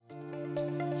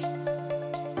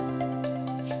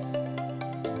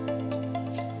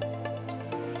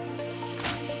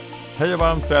Hej och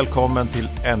varmt välkommen till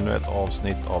ännu ett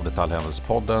avsnitt av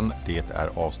Detaljhandelspodden. Det är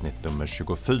avsnitt nummer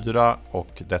 24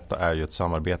 och detta är ju ett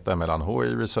samarbete mellan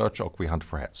HUI Research och We Hunt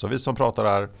for Heads. Så vi som pratar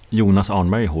är Jonas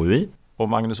Arnberg, HUI, och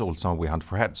Magnus Olsson, We Hunt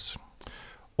for Heads.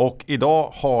 Och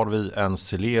idag har vi en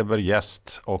celeber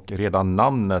gäst och redan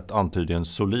namnet antyder en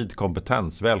solid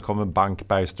kompetens. Välkommen Bank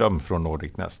Bergström från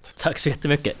Nordic Nest. Tack så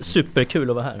jättemycket. Superkul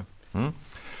att vara här.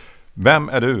 Vem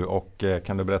är du och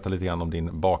kan du berätta lite grann om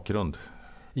din bakgrund?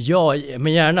 Ja,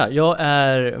 men gärna.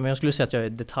 Jag skulle säga att jag är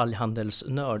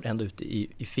detaljhandelsnörd ända ute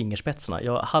i fingerspetsarna.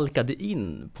 Jag halkade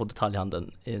in på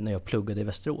detaljhandeln när jag pluggade i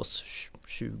Västerås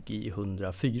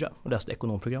 2004 och läste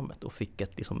ekonomprogrammet och fick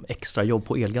ett extra jobb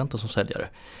på Elgiganten som säljare.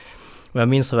 Och jag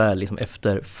minns så väl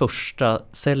efter första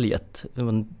säljet,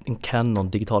 en Canon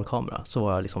digitalkamera, så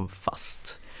var jag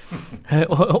fast.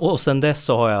 och sen dess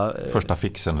så har jag... Första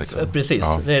fixen liksom. Precis,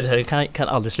 ja. Det kan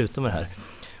aldrig sluta med det här.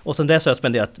 Och sen dess har jag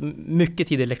spenderat mycket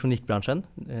tid i elektronikbranschen,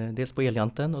 dels på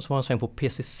Elgiganten och så var jag en sväng på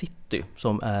PC City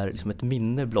som är ett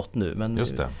minne blott nu. Men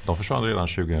just det, de försvann redan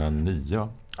 2009.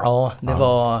 Ja, det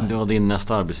var din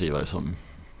nästa arbetsgivare som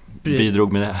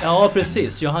bidrog med det. Ja,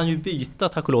 precis. Jag hann ju byta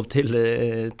tack och lov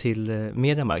till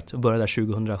Mediamarkt och började där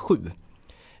 2007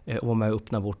 och var med och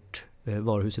öppna vårt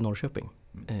varuhus i Norrköping.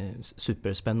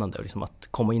 Superspännande att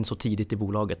komma in så tidigt i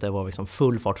bolaget. Det var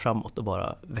full fart framåt och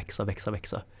bara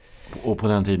växa. Och på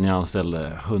den tiden jag anställde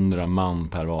 100 man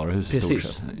per varuhus. Precis. I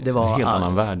stort sett. Det var en helt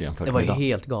annan värld jämfört med idag. Det var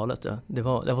helt galet. Ja.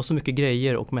 Det var så mycket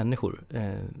grejer och människor.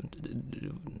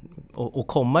 Och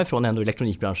komma ifrån ändå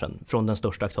elektronikbranschen, från den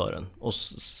största aktören och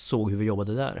såg hur vi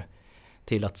jobbade där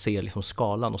till att se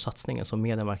skalan och satsningen som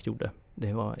Mediamarkt gjorde.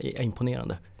 Det var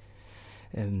imponerande.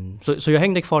 Så jag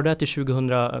hängde kvar där till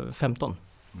 2015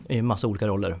 i en massa olika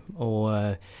roller. Och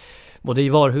både i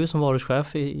varuhus som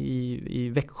varuhuschef i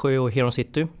Växjö och Heron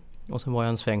City. Och sen var jag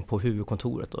en sväng på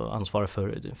huvudkontoret och ansvarade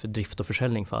för drift och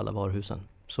försäljning för alla varuhusen.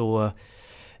 Så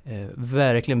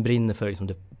verkligen brinner för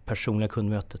det personliga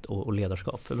kundmötet och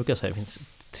ledarskap. Jag brukar säga att det finns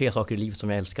 3 saker i livet som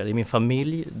jag älskar. Det är min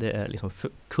familj, det är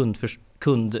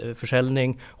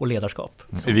kundförsäljning och ledarskap.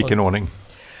 I vilken ordning?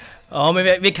 Ja,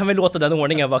 men vi kan väl låta den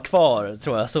ordningen vara kvar,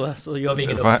 tror jag. Så gör vi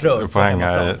ingen upprörd.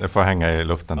 Du får hänga i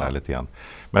luften där lite grann.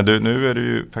 Men nu är du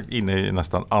ju faktiskt inne i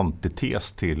nästan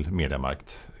antites till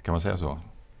Mediamarkt. Kan man säga så?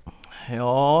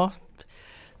 Ja,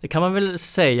 det kan man väl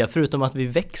säga, förutom att vi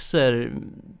växer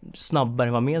snabbare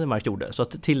än vad Mediamarkt gjorde. Så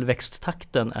att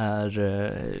tillväxttakten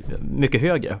är mycket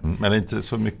högre. Men inte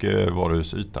så mycket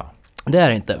varuhusyta? Det är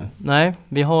det inte. Nej,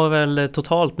 vi har väl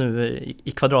totalt nu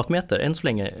i kvadratmeter, än så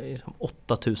länge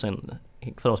 8000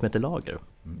 kvadratmeter lager.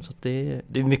 Så att det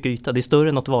är mycket yta. Det är större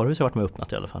än något varuhus jag varit med och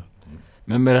öppnat i alla fall.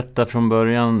 Men berätta från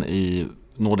början, i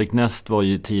Nordic Nest var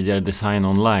ju tidigare Design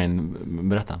Online.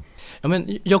 Berätta. Ja,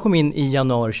 men jag kom in i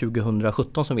januari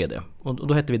 2017 som vd och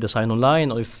då hette vi Design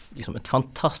Online och ett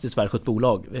fantastiskt välskött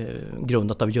bolag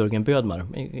grundat av Jörgen Bödmar,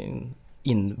 en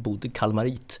inbodd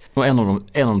kalmarit. Och en av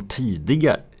de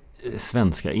tidiga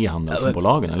svenska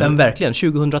e-handelsbolagen, eller? Men verkligen,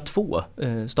 2002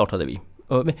 startade vi.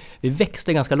 Och vi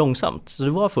växte ganska långsamt, så det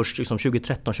var först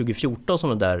 2013-2014 som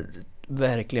det där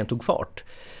verkligen tog fart.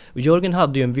 Och Jörgen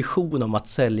hade ju en vision om att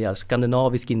sälja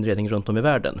skandinavisk inredning runt om i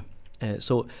världen.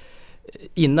 Så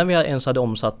innan vi ens hade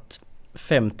omsatt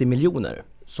 50 miljoner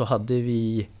så hade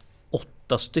vi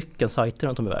 8 stycken sajter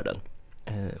runt om i världen.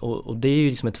 Och det är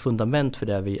ju ett fundament för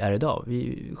det vi är idag.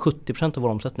 70% av vår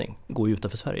omsättning går ju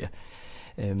utanför Sverige.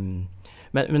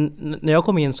 Men när jag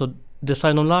kom in så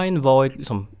Design Online var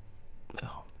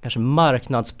kanske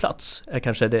marknadsplats är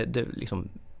kanske det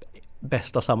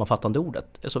bästa sammanfattande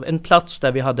ordet. Alltså en plats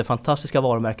där vi hade fantastiska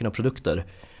varumärken och produkter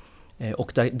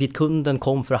och dit kunden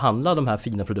kom för att handla de här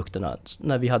fina produkterna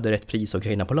när vi hade rätt pris och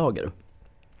grejerna på lager.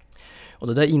 Och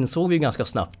det där insåg vi ganska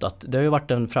snabbt att det har ju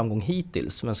varit en framgång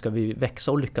hittills, men ska vi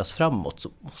växa och lyckas framåt så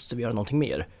måste vi göra någonting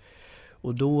mer.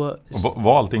 Och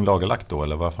var allting lagerlagt då,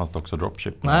 eller fanns det också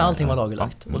dropship? Nej, allting var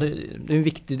lagerlagt. Och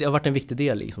det har varit en viktig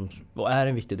del och är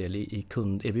en viktig del i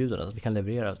kunderbjudandet, att vi kan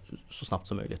leverera så snabbt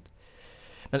som möjligt.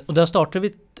 Och där startade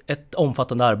vi ett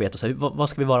omfattande arbete. Så vad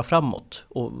ska vi vara framåt?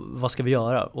 Och vad ska vi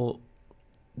göra? Och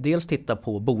dels titta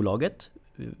på bolaget.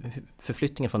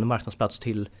 Förflyttningen från en marknadsplats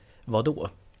till vad då?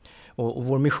 Och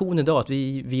vår mission idag är att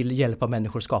vi vill hjälpa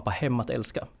människor att skapa hem att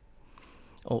älska.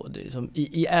 Och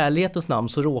i ärlighetens namn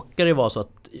så råkar det vara så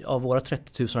att av våra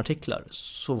 30 000 artiklar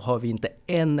så har vi inte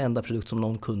en enda produkt som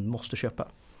någon kund måste köpa.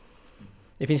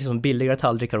 Det finns billigare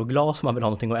tallrikar och glas om man vill ha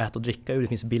någonting att äta och dricka ur. Det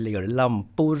finns billigare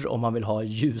lampor om man vill ha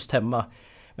ljust hemma.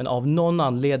 Men av någon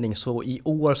anledning så i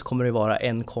år så kommer det vara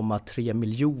 1,3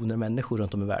 miljoner människor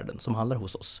runt om i världen som handlar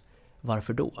hos oss.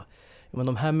 Varför då? Men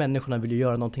de här människorna vill ju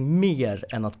göra någonting mer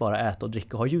än att bara äta och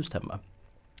dricka och ha ljust hemma.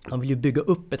 De vill ju bygga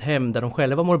upp ett hem där de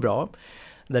själva mår bra,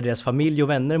 där deras familj och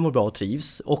vänner mår bra och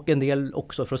trivs, och en del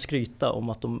också för att skryta om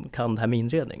att de kan det här med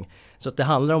inredning. Så att det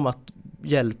handlar om att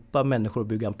hjälpa människor att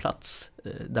bygga en plats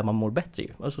där man mår bättre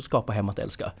i, alltså skapa hem att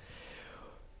älska.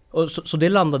 Och så det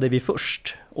landade vi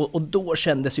först, och då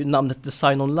kändes ju namnet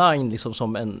Design Online liksom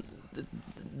som en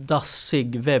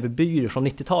dassig webbyrå från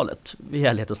 90-talet i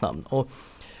ärlighetens namn.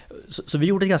 Så vi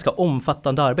gjorde ett ganska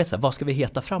omfattande arbete. Vad ska vi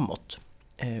heta framåt?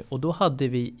 Och då hade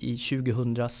vi i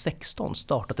 2016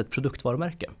 startat ett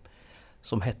produktvarumärke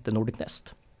som hette Nordic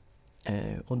Nest.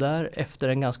 Och där efter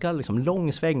en ganska liksom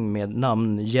lång sväng med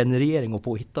namngenerering och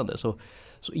påhittande så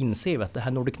inser vi att det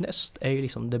här Nordic Nest är ju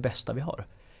liksom det bästa vi har.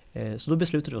 Så då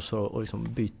beslutade vi oss för att liksom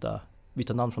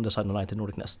byta namn från Design Online till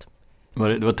Nordic Nest. Det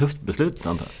var ett tufft beslut,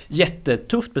 antar jag?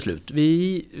 Jättetufft beslut.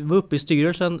 Vi var uppe i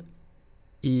styrelsen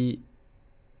i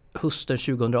hösten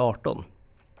 2018.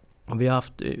 Och vi har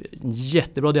haft en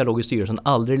jättebra dialog i styrelsen,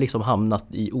 aldrig liksom hamnat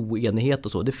i oenighet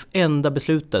och så. Det enda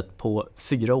beslutet på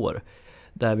 4 år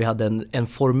där vi hade en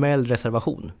formell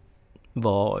reservation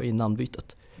var i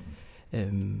namnbytet.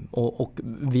 Och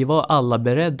vi var alla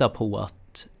beredda på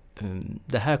att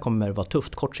det här kommer vara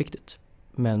tufft kortsiktigt.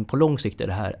 Men på lång sikt är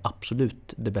det här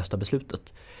absolut det bästa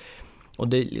beslutet. Och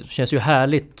det känns ju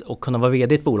härligt att kunna vara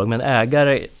vd i ett bolag med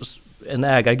en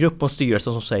ägargrupp och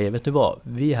styrelsen som säger, vet du vad,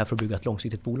 vi är här för att bygga ett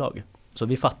långsiktigt bolag. Så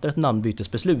vi fattar ett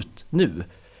namnbytesbeslut nu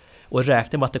och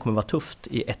räknar med att det kommer vara tufft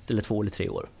i 1 eller 2 eller 3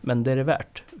 år. Men det är det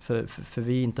värt, för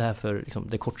vi är inte här för liksom,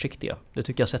 det kortsiktiga. Det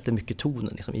tycker jag sätter mycket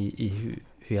tonen liksom, i hur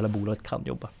hela bolaget kan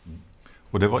jobba.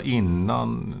 Och det var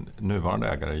innan nuvarande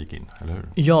ägare gick in, eller hur?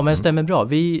 Ja, men det stämmer bra.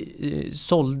 Vi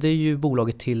sålde ju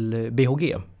bolaget till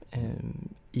BHG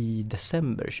i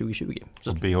december 2020.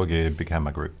 Och BHG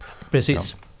Bygghamma Group.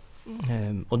 Precis. Ja.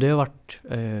 Och det har varit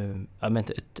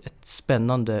ett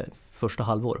spännande första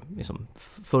halvår. Liksom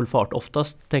full fart.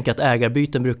 Oftast tänker jag att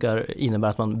ägarbyten brukar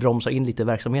innebära att man bromsar in lite i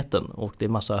verksamheten. Och det är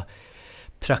massa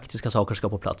praktiska saker som ska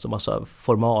på plats och massa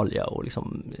formalia och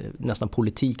liksom, nästan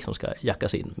politik som ska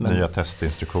jackas in. Nya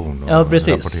testinstruktion och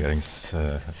rapporterings...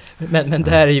 Men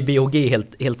det här är ju BHG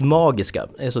helt magiska.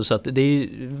 Så att det är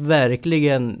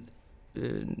verkligen...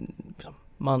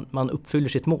 Man uppfyller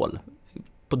sitt mål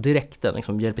på direkten,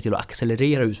 liksom hjälper till att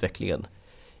accelerera utvecklingen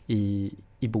i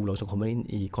bolag som kommer in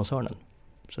i koncernen.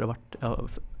 Så det har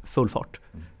varit full fart.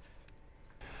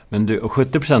 Men du, och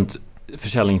 70%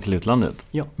 försäljning till utlandet.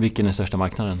 Ja. Vilken är största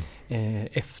marknaden?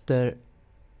 Efter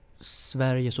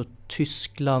Sverige så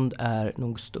Tyskland är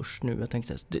nog störst nu. Jag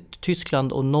tänkte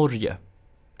Tyskland och Norge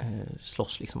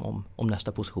slåss liksom om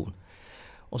nästa position.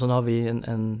 Och sen har vi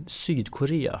en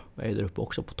Sydkorea är där uppe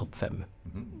också på topp 5.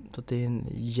 Så det är en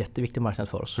jätteviktig marknad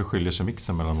för oss. Hur skiljer sig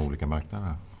mixen mellan de olika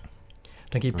marknaderna?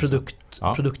 Jag tänker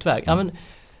produktväg. Ja, men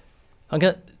man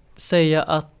kan säga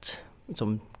att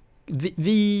liksom,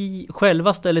 vi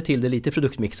själva ställer till det lite i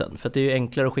produktmixen. För att det är ju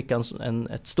enklare att skicka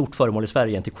ett stort föremål i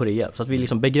Sverige än till Korea. Så att vi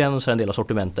liksom begränsar en del av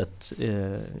sortimentet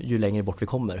ju längre bort vi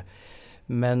kommer.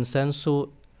 Men sen så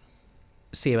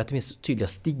ser vi att det finns tydliga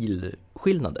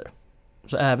stilskillnader.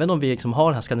 Så även om vi liksom har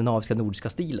den här skandinaviska nordiska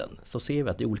stilen så ser vi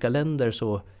att i olika länder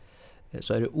så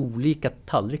är det olika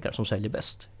tallrikar som säljer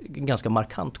bäst. En ganska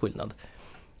markant skillnad.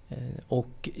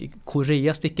 Och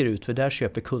Korea sticker ut för där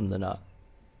köper kunderna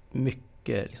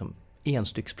mycket liksom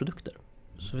enstycksprodukter.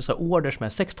 Så vi har orders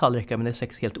med 6 tallrikar men det är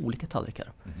 6 helt olika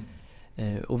tallrikar.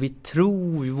 Och vi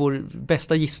tror, vår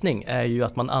bästa gissning är ju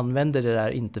att man använder det där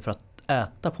inte för att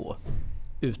äta på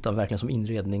utan verkligen som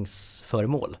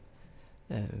inredningsföremål.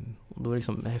 Och då är det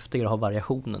liksom häftigare att ha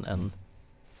variationen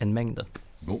än mängden.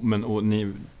 Men och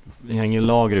ni har ingen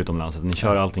lager utomlands, att ni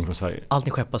kör allting från Sverige?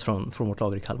 Allting skeppas från vårt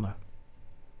lager i Kalmar.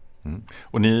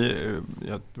 Och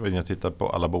jag tittar på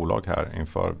alla bolag här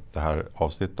inför det här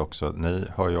avsnittet också. Ni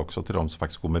hör ju också till de som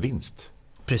faktiskt går med vinst.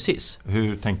 Precis.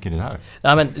 Hur tänker ni där?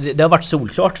 Ja, men det har varit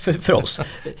solklart för oss.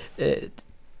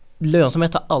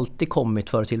 Lönsamhet har alltid kommit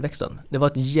före tillväxten. Det var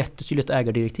ett jättetydligt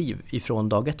ägardirektiv ifrån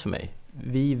dag 1 för mig.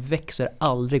 Vi växer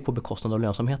aldrig på bekostnad av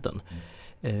lönsamheten.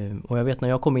 Och jag vet när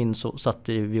jag kom in så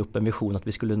satte vi upp en vision att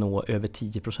vi skulle nå över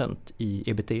 10% i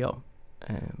EBITDA.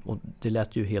 Och det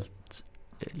lät ju helt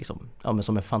liksom, men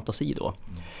som en fantasi då.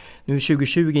 Nu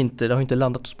 2020 det har inte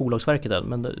landat hos Bolagsverket än,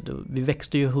 men vi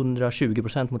växte ju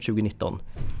 120% mot 2019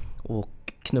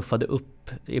 och knuffade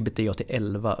upp EBITDA till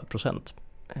 11%.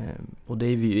 Och det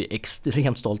är vi ju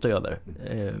extremt stolta över.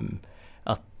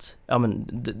 Att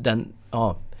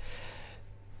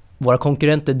våra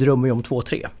konkurrenter drömmer ju om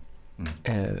 2-3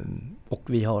 och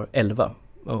vi har 11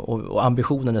 och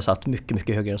ambitionen är satt mycket,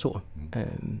 mycket högre än så.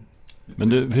 Men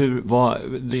du,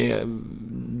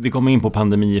 vi kommer in på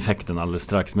pandemieffekten alldeles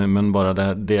strax, men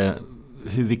bara det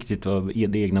hur viktigt var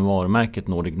det egna varumärket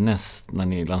Nordic Nest när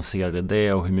ni lanserade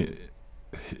det, och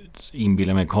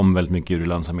inbillar mig kom väldigt mycket ur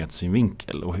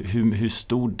lönsamhetssynvinkel, och hur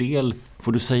stor del,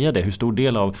 får du säga det, hur stor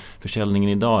del av försäljningen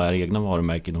idag är egna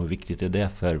varumärken och hur viktigt är det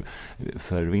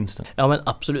för vinsten? Ja, men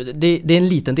absolut, det är en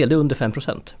liten del, det är under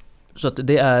 5%. Så att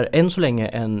det är än så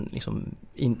länge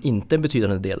inte en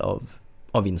betydande del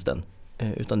av vinsten,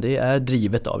 utan det är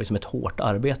drivet av ett hårt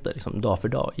arbete dag för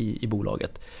dag i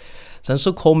bolaget. Sen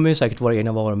så kommer ju säkert våra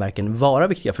egna varumärken vara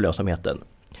viktiga för lönsamheten,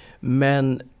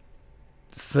 men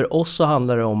för oss så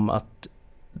handlar det om att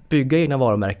bygga egna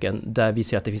varumärken där vi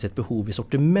ser att det finns ett behov i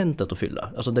sortimentet att fylla.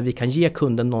 Alltså där vi kan ge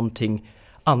kunden någonting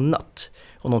annat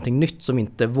och någonting nytt som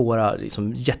inte våra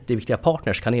jätteviktiga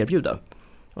partners kan erbjuda.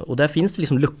 Och där finns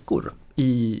det luckor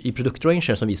i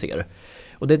produktrangen som vi ser.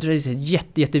 Och det är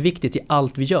jätteviktigt i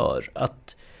allt vi gör.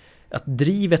 Att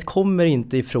drivet kommer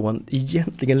inte ifrån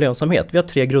egentligen lönsamhet. Vi har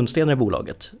 3 grundstenar i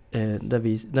bolaget.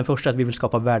 Den första är att vi vill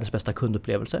skapa världens bästa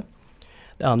kundupplevelse.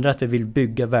 Det andra är att vi vill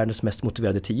bygga världens mest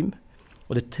motiverade team.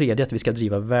 Och det tredje är att vi ska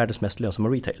driva världens mest lönsamma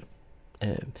retail.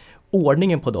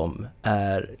 Ordningen på dem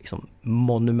är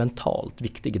monumentalt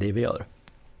viktig i det vi gör.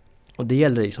 Och det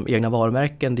gäller egna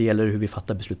varumärken, det gäller hur vi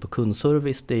fattar beslut på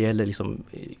kundservice, det gäller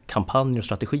kampanjer och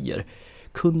strategier.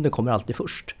 Kunden kommer alltid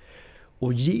först.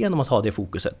 Och genom att ha det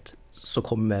fokuset så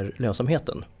kommer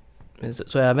lönsamheten.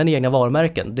 Så även egna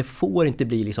varumärken, det får inte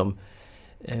bli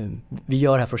vi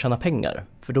gör det här för att tjäna pengar.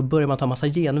 För då börjar man ta massa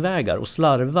genvägar och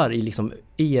slarvar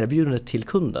i erbjudandet till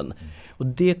kunden. Och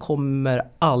det kommer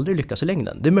aldrig lyckas i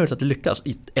längden. Det är möjligt att det lyckas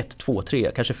i 1, 2,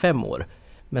 3, kanske 5 år.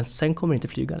 Men sen kommer det inte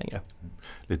flyga längre.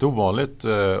 Lite ovanligt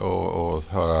att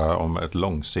höra om ett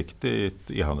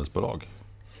långsiktigt e-handelsbolag.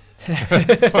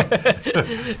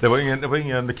 det var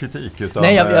ingen kritik utan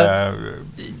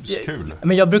kul.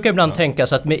 Men jag brukar ibland tänka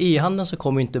så att med e-handeln så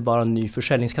kommer inte bara en ny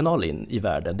försäljningskanal in i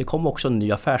världen. Det kommer också en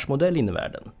ny affärsmodell in i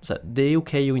världen. Så det är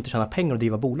okej att inte tjäna pengar och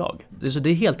driva bolag. Det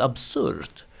är helt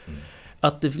absurt.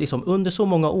 Att det under så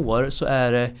många år så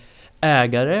är det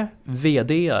ägare,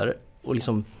 vd:ar och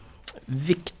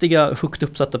viktiga högt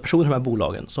uppsatta personer i de här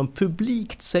bolagen som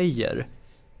publikt säger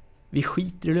vi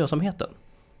skiter i lönsamheten.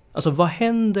 Alltså vad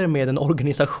händer med en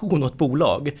organisation och ett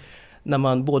bolag när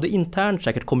man både internt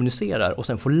säkert kommunicerar och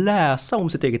sen får läsa om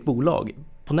sitt eget bolag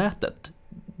på nätet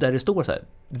där det står så här: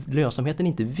 lönsamheten är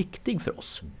inte viktig för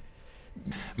oss.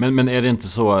 Men är det inte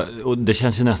så, och det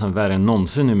känns ju nästan värre än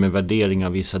någonsin nu med värdering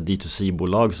av vissa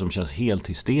D2C-bolag som känns helt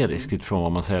hysteriskt utifrån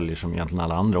vad man säljer som egentligen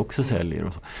alla andra också säljer.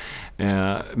 Och så.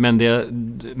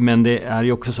 Men det är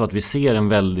ju också så att vi ser en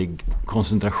väldig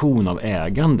koncentration av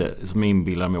ägande som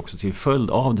inbillar mig också till följd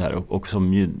av det här och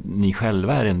som ju ni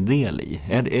själva är en del i.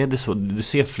 Är det så? Du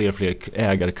ser fler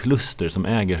ägarkluster som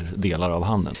äger delar av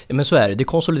handeln. Ja, men så är det. Det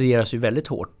konsolideras ju väldigt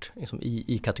hårt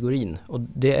i kategorin och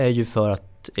det är ju för att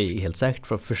är helt säkert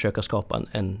för att försöka skapa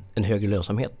en högre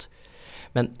lönsamhet.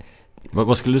 Men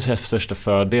vad skulle du säga är största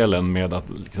fördelen med att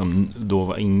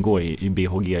då ingå i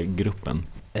BHG-gruppen?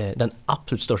 Den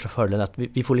absolut största fördelen är att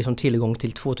vi får tillgång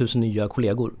till 2000 nya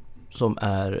kollegor som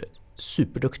är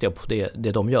superduktiga på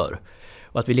det de gör.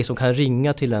 Och att vi kan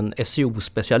ringa till en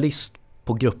SEO-specialist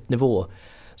på gruppnivå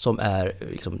som är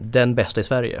den bästa i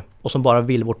Sverige och som bara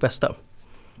vill vårt bästa.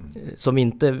 Som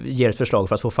inte ger ett förslag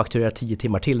för att få fakturera 10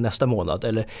 timmar till nästa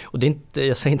månad. Och det är inte,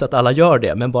 jag säger inte att alla gör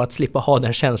det, men bara att slippa ha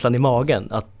den känslan i magen.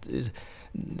 Att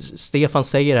Stefan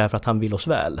säger det här för att han vill oss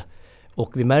väl.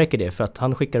 Och vi märker det för att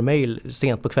han skickar mejl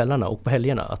sent på kvällarna och på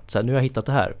helgerna. Att så här, nu har jag hittat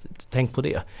det här, tänk på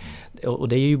det. Och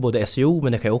det är ju både SEO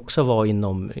men det kan ju också vara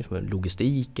inom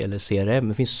logistik eller CRM.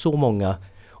 Det finns så många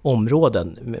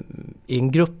områden. I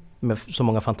en grupp med så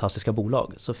många fantastiska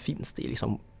bolag så finns det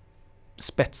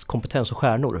spetskompetens och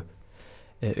stjärnor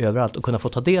överallt och kunna få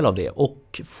ta del av det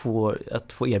och få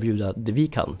erbjuda det vi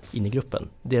kan in i gruppen.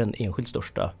 Det är den enskilt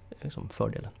största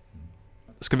fördelen.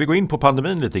 Ska vi gå in på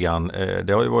pandemin lite grann?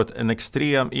 Det har ju varit en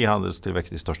extrem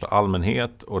e-handelstillväxt i största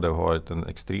allmänhet och det har varit en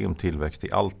extrem tillväxt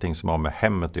i allting som har med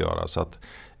hemmet att göra. Så att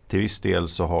till viss del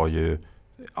så har ju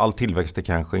all tillväxt är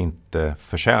kanske inte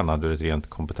förtjänad ur ett rent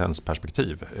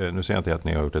kompetensperspektiv. Nu säger jag inte att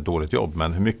ni har gjort ett dåligt jobb,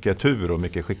 men hur mycket tur och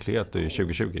mycket skicklighet i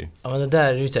 2020? Ja, men det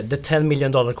där är ju the $10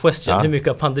 million question. Ja. Hur mycket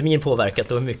har pandemin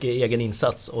påverkat och hur mycket egen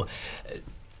insats? Och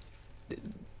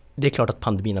det är klart att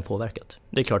pandemin har påverkat.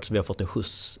 Det är klart att vi har fått en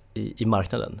skjuts i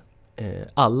marknaden.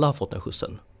 Alla har den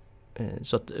skjutsen.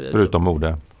 Så att, förutom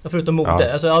mode. Ja, förutom mode.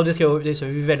 Ja. Alltså, det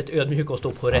är väldigt ödmjukt att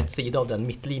stå på rätt sida av den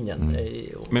mittlinjen.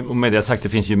 Men med det sagt, det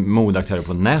finns ju modeaktörer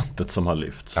på nätet som har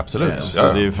lyft. Absolut. Så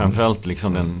det är ju framförallt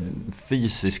en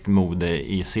fysisk mode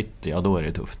i city, ja då är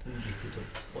det tufft.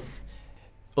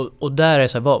 Och där är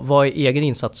så här, vad är egen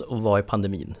insats och vad är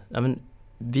pandemin? Ja, men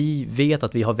vi vet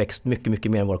att vi har växt mycket,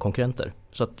 mycket mer än våra konkurrenter.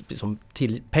 Så att liksom,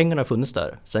 pengarna har funnits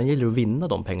där. Sen gäller det att vinna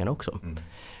de pengarna också.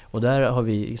 Och där har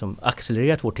vi liksom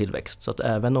accelererat vår tillväxt. Så att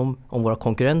även om våra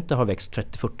konkurrenter har växt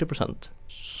 30-40%,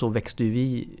 så växte ju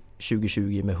vi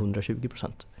 2020 med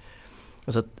 120%.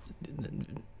 Så att,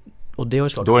 och det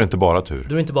har då är det inte bara tur. Då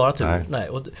är det inte bara tur. Nej.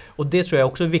 Och det tror jag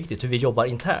också är viktigt, hur vi jobbar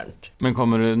internt. Men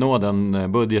kommer du nå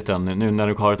den budgeten nu när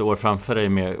du har ett år framför dig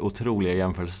med otroliga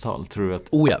jämförelsetal? Tror du att...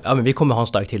 Ja, men vi kommer ha en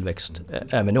stark tillväxt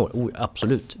även i år.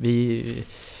 Absolut. Det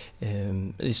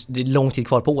är lång tid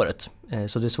kvar på året,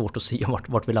 så det är svårt att se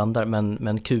vart vi landar.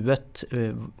 Men Q1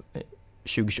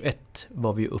 2021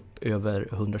 var vi upp över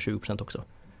 120% också.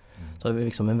 Så det är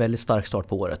liksom en väldigt stark start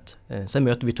på året. Sen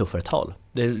möter vi tuffare tal.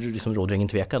 Det liksom råder ingen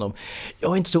tvekan om.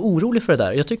 Jag är inte så orolig för det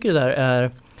där. Jag tycker det där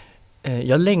är...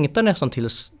 jag längtar nästan till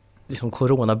liksom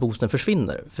coronaboosten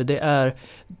försvinner. För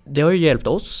det har ju hjälpt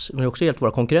oss, men det har också hjälpt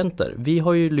våra konkurrenter. Vi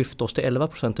har ju lyft oss till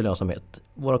 11% i lönsamhet.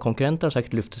 Våra konkurrenter har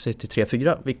säkert lyft sig till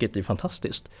 3-4, vilket är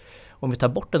fantastiskt. Om vi tar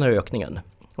bort den här ökningen,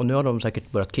 och nu har de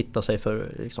säkert börjat kitta sig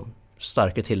för liksom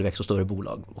starkare tillväxt och större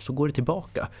bolag, och så går det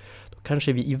tillbaka. Då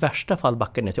kanske vi i värsta fall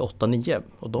backar ner till 8-9,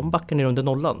 och de backar ner under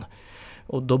nollan.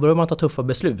 Och då börjar man ta tuffa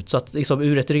beslut. Så att liksom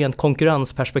ur ett rent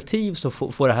konkurrensperspektiv så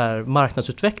får det här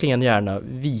marknadsutvecklingen gärna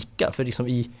vika. För liksom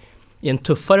i en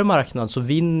tuffare marknad så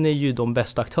vinner ju de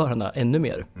bästa aktörerna ännu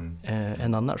mer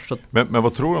än annars. Så men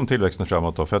vad tror du om tillväxten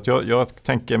framåt då? För att jag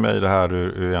tänker mig det här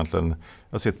ur egentligen,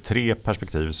 jag ser 3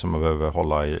 perspektiv som man behöver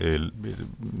hålla i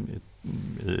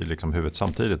liksom huvudet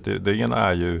samtidigt. Det ena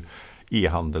är ju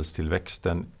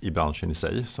e-handelstillväxten i branschen i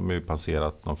sig, som har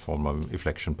passerat någon form av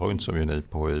inflection point som ju ni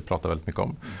på HI pratar väldigt mycket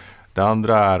om. Det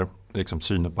andra är liksom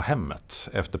synen på hemmet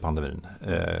efter pandemin.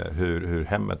 Hur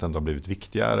hemmet ändå har blivit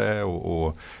viktigare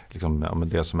och liksom, ja, men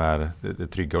det som är det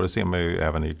trygga, och det ser man ju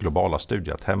även i globala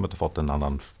studier, att hemmet har fått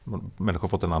människor har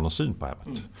fått en annan syn på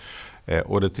hemmet.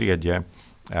 Och det tredje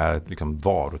är liksom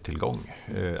varutillgång.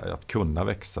 Att kunna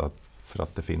växa för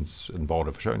att det finns en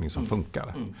varuförsörjning som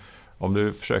funkar. Om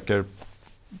du försöker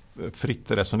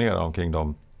fritt resonera omkring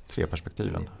de 3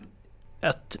 perspektiven.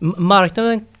 Att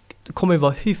marknaden kommer ju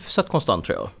vara hyfsat konstant,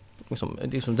 tror jag.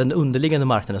 Liksom den underliggande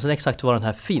marknaden, sen exakt var den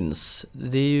här finns.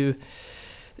 Det är ju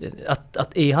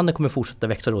att e-handeln kommer fortsätta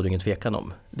växa, råder ingen tvekan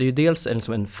om. Det är ju dels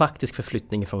en faktisk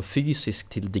förflyttning från fysiskt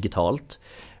till digitalt.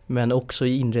 Men också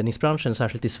i inredningsbranschen,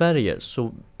 särskilt i Sverige,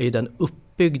 så är den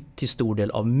uppbyggd till stor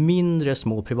del av mindre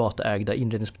små privatägda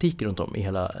inredningsbutiker runt om i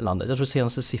hela landet. Jag tror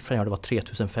senaste siffran var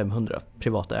 3500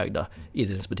 privatägda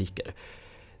inredningsbutiker.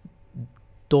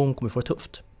 De kommer få det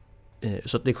tufft.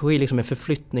 Så det sker liksom en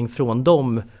förflyttning från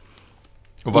dem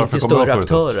till större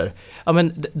aktörer. Ja,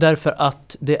 men därför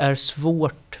att det är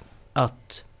svårt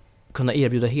att kunna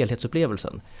erbjuda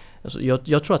helhetsupplevelsen. Alltså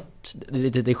jag tror att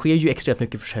det sker ju extremt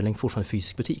mycket försäljning fortfarande i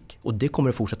fysisk butik. Och det kommer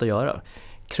det fortsätta göra.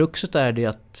 Kruxet är det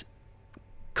att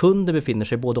kunden befinner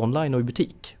sig både online och i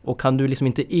butik. Och kan du liksom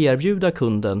inte erbjuda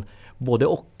kunden både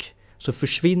och, så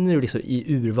försvinner du liksom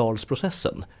i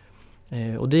urvalsprocessen.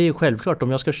 Och det är självklart,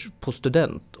 om jag ska på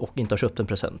student och inte har köpt en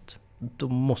present, då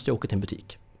måste jag åka till en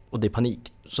butik. Och det är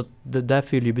panik. Så där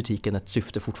fyller ju butiken ett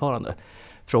syfte fortfarande.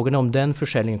 Frågan är om den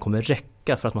försäljningen kommer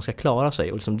räcka för att man ska klara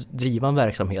sig och liksom driva en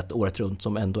verksamhet året runt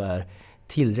som ändå är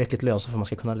tillräckligt lönsam för att man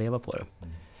ska kunna leva på det.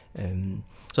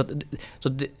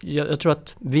 Jag tror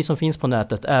att vi som finns på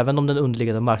nätet, även om den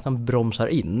underliggande marknaden bromsar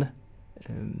in,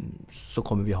 så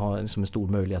kommer vi ha liksom en stor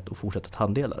möjlighet att fortsätta ta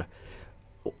andelar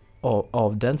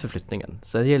av den förflyttningen.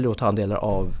 Sen gäller det att ta andelar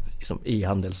av liksom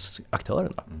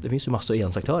e-handelsaktörerna. Det finns ju massor av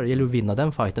e-handelsaktörer. Det gäller att vinna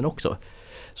den fighten också.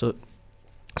 Så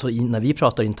när vi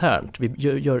pratar internt, vi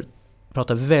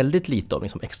pratar väldigt lite om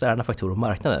liksom externa faktorer och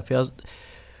marknaden.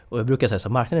 Jag brukar säga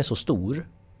att marknaden är så stor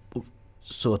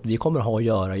så att vi kommer ha att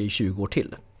göra i 20 år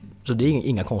till. Så det är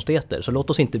inga konstigheter. Så låt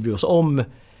oss inte bry oss om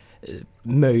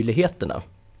möjligheterna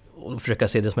och försöka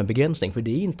se det som en begränsning, för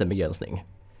det är inte en begränsning.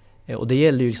 Och det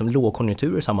gäller ju liksom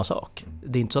lågkonjunkturer, samma sak.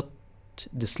 Det är inte så att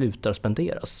det slutar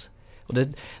spenderas. Och det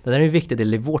där är en viktig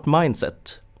del i vårt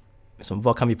mindset. Liksom,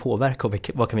 vad kan vi påverka och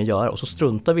vad kan vi göra? Och så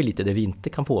struntar vi lite det vi inte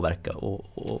kan påverka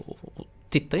och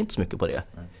tittar inte så mycket på det.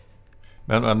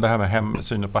 Men det här med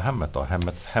synen på hemmet då?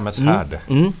 Hemmets härd?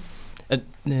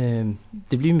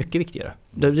 Det blir mycket viktigare.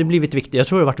 Det blir viktigt. Jag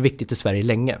tror det har varit viktigt i Sverige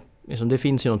länge. Det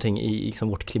finns ju någonting i liksom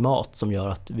vårt klimat som gör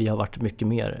att vi har varit mycket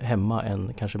mer hemma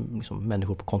än kanske liksom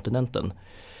människor på kontinenten.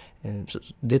 Så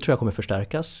det tror jag kommer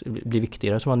förstärkas. Det blir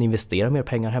viktigare så man investerar mer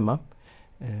pengar hemma.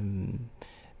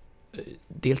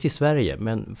 Dels i Sverige,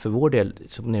 men för vår del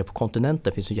som nere på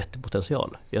kontinenten finns en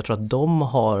jättepotential. Jag tror att de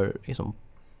har liksom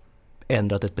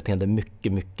ändrat ett beteende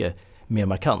mycket, mycket mer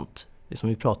markant.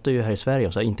 Vi pratar ju här i Sverige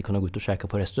om att inte kunna gå ut och käka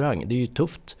på restaurang. Det är ju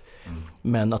tufft.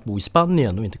 Men att bo i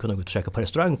Spanien och inte kunna gå ut och käka på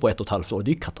restaurang på 1,5 år,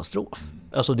 det är ju katastrof.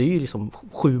 Alltså det är ju liksom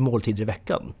 7 måltider i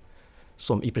veckan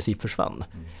som i princip försvann.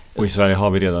 Och i Sverige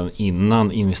har vi redan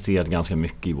innan investerat ganska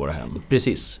mycket i våra hem.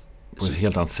 Precis. På ett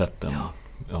helt annat sätt än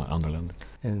andra länder.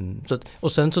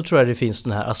 Och sen så tror jag det finns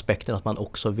den här aspekten att man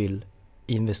också vill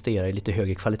investera i lite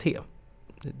högre kvalitet.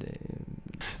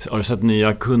 Har du sett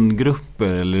nya kundgrupper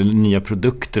eller nya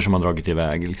produkter som har dragit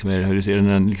iväg? Liksom, hur du ser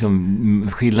den liksom,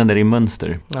 skillnader i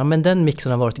mönster? Ja, men den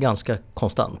mixen har varit ganska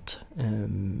konstant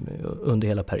under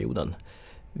hela perioden.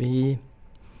 Vi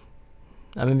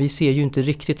ser ju inte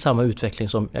riktigt samma utveckling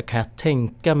som jag kan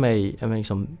tänka mig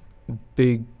liksom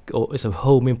bygg och liksom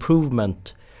home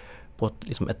improvement på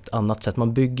ett annat sätt.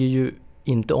 Man bygger ju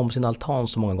inte om sin altan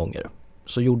så många gånger.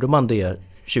 Så gjorde man det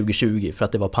 2020 för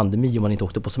att det var pandemi och man inte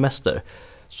åkte på semester,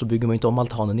 så bygger man inte om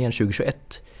altanen igen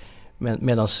 2021.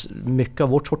 Medan mycket av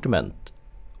vårt sortiment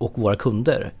och våra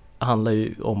kunder handlar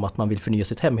ju om att man vill förnya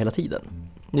sitt hem hela tiden.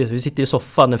 Vi sitter i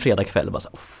soffan en fredagkväll och bara så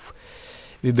här,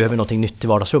 vi behöver någonting nytt i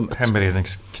vardagsrummet.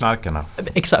 Hemredningsknarkarna.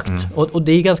 Exakt. Och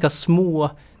det är ganska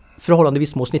förhållandevis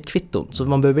små snittkvitton. Så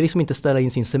man behöver liksom inte ställa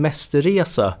in sin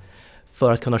semesterresa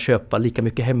för att kunna köpa lika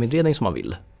mycket heminredning som man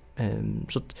vill.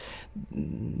 Så att,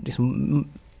 liksom,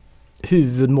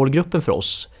 huvudmålgruppen för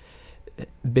oss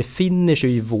befinner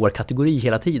sig i vår kategori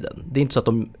hela tiden. Det är inte så att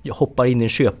de hoppar in i en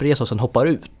köpresa och sen hoppar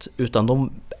ut, utan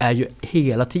de är ju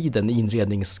hela tiden i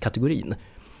inredningskategorin.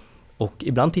 Och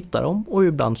ibland tittar de och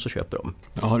ibland så köper de.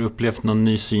 Jag har upplevt någon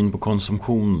ny syn på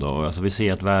konsumtion då. Alltså vi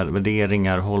ser att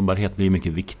värderingar, hållbarhet blir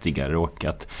mycket viktigare, och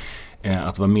att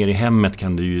vara mer i hemmet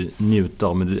kan du ju njuta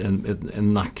av. Men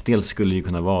en nackdel skulle ju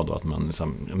kunna vara då att man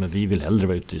liksom, men vi vill hellre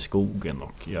vara ute i skogen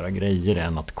och göra grejer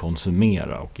än att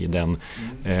konsumera. Och i den,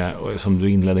 som du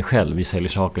inledde själv, vi säljer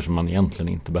saker som man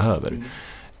egentligen inte behöver.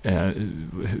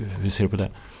 Hur ser du på det?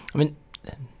 Men,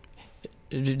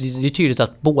 det är tydligt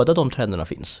att båda de trenderna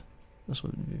finns. Alltså,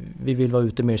 vi vill vara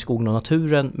ute mer i skogen och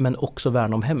naturen, men också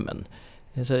värna om hemmen.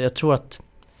 Så jag tror att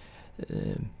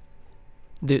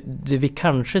det vi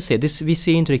kanske ser, vi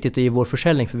ser inte riktigt det i vår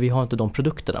försäljning för vi har inte de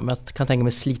produkterna, men jag kan tänka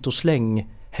mig slit och släng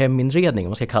heminredning, om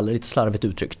man ska kalla det lite slarvigt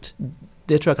uttryckt.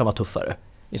 Det tror jag kan vara tuffare.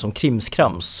 Liksom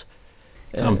krimskrams.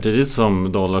 Samtidigt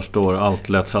som Dollarstore,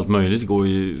 outlets, allt möjligt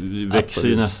växer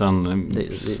ju nästan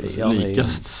lika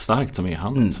starkt som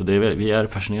e-handeln. Så vi är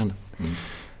fascinerande.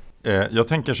 Jag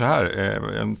tänker så här,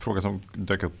 en fråga som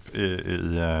dök upp i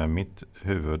mitt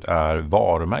huvud är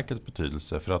varumärkets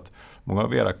betydelse. För att många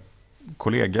av era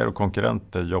kollegor och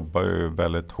konkurrenter jobbar ju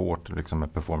väldigt hårt liksom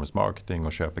med performance marketing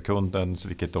och köper kunden,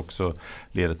 vilket också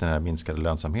leder till den här minskade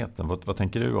lönsamheten. Vad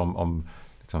tänker du om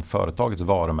liksom företagets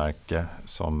varumärke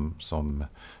som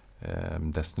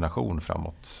destination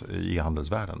framåt i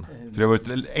handelsvärlden? För det har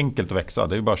varit enkelt att växa,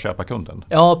 det är ju bara att köpa kunden.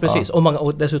 Ja, precis. Ja.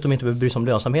 Och dessutom inte bry sig om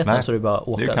lönsamheten. Nej, så det är bara att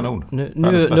åka. Det är kanon.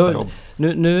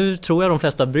 Nu tror jag de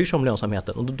flesta bryr sig om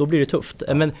lönsamheten och då blir det tufft.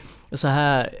 Men så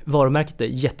här, varumärket är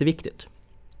jätteviktigt.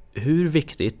 Hur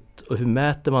viktigt och hur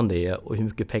mäter man det och hur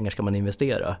mycket pengar ska man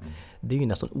investera? Det är ju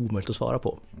nästan omöjligt att svara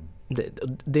på.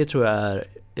 Det tror jag är...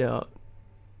 Ja.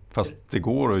 Fast det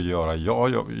går att göra. Jag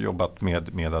har jobbat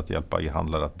med att hjälpa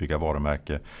e-handlare att bygga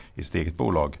varumärke i sitt eget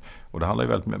bolag. Och det handlar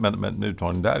ju väldigt, men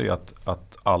utmaningen där är ju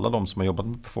att alla de som har jobbat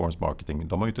med performance marketing,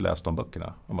 de har ju inte läst de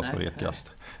böckerna om man ska vara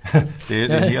retgast. Det är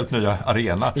en helt nya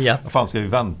arena. Ja. Vad fan ska vi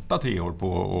vänta 3 år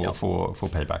på att få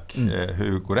payback?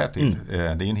 Hur går det till? Det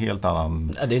är en helt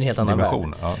annan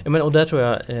dimension. Ja. Ja, men, och där tror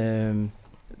jag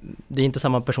det är inte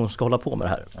samma person som ska hålla på med det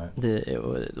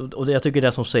här. Jag tycker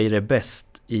det som säger det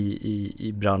bäst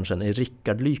i branschen är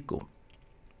Rickard Lyko.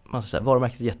 Man säger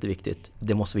varumärket är jätteviktigt,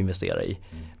 det måste vi investera i.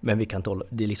 Men vi kan inte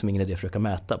det är liksom ingen idé att försöka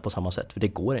mäta på samma sätt, för det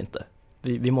går inte.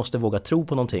 Vi måste våga tro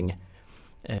på någonting.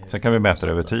 Sen kan vi mäta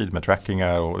det över tid med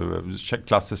trackingar och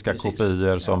klassiska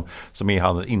kopior som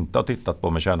e-handel inte har tittat på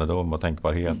med kännedom och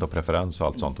tänkbarhet och preferens och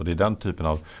allt sånt. Och det är den typen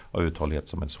av uthållighet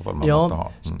som i så fall man måste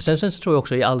ha. Sen så tror jag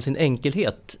också i all sin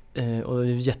enkelhet, och det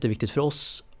är jätteviktigt för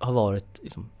oss, har varit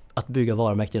liksom, att bygga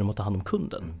varumärken genom att ta hand om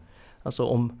kunden. Alltså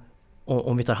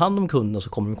om vi tar hand om kunden så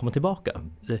kommer de komma tillbaka.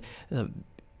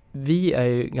 Vi är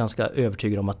ju ganska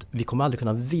övertygade om att vi kommer aldrig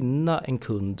kunna vinna en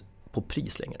kund på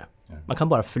pris längre. Man kan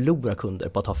bara förlora kunder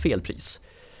på att ha fel pris.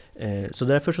 Så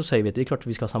därför så säger vi att det är klart att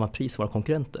vi ska ha samma pris som våra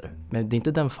konkurrenter. Men det är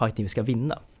inte den fighten vi ska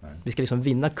vinna. Vi ska liksom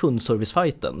vinna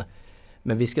kundservice-fighten.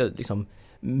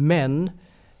 Men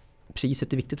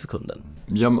priset är viktigt för kunden.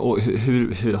 Ja, och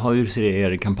hur ser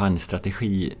er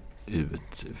kampanjstrategi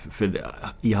ut? För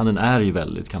e-handeln är ju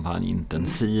väldigt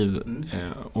kampanjintensiv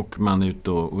och man är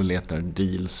ute och letar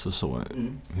deals och så.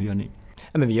 Hur gör ni?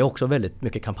 Ja, men vi har också väldigt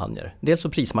mycket kampanjer. Dels så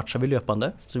prismatchar vi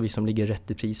löpande, så vi som ligger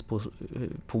rätt i pris på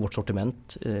vårt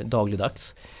sortiment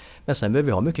dagligdags. Men sen behöver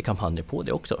vi ha mycket kampanjer på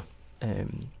det också.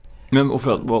 Men och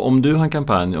förlåt, om du har en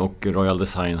kampanj och Royal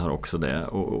Design har också det,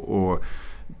 och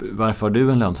varför har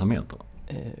du en lönsamhet då?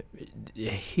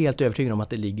 Jag är helt övertygad om att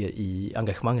det ligger i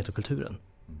engagemanget och kulturen.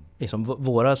 Liksom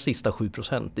våra sista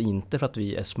 7% är inte för att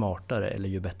vi är smartare eller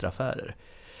gör bättre affärer.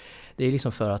 Det är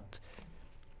liksom för att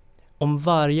om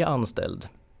varje anställd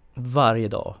varje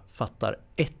dag fattar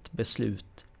ett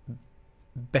beslut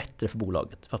bättre för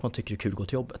bolaget för att man tycker det är kul att gå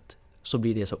till jobbet, så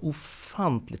blir det så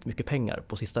ofantligt mycket pengar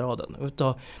på sista raden.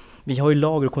 Vi har ju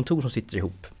lager och kontor som sitter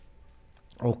ihop.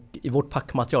 Och i vårt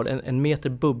packmaterial, en meter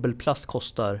bubbelplast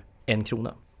kostar 1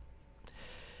 krona.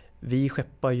 Vi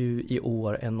skeppar ju i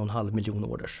år 1,5 miljon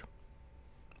orders.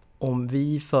 Om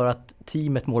vi för att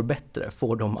teamet mår bättre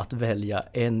får dem att välja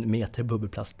 1 meter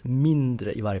bubbelplast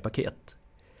mindre i varje paket,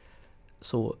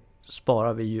 så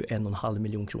sparar vi ju 1,5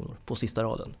 miljon kronor på sista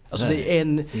raden. Alltså det är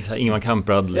en... Ingvar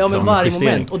Kamprad liksom, ja, men varje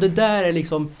justering. moment. Och det där är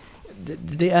liksom...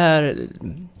 Det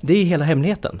är hela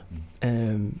hemligheten.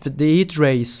 För det är ett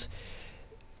race...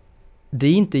 Det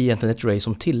är inte egentligen ett race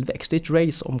om tillväxt. Det är ett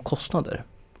race om kostnader.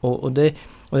 Och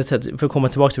för att komma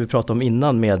tillbaka till det vi pratade om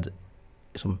innan med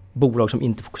liksom, bolag som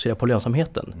inte fokuserar på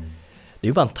lönsamheten. Det är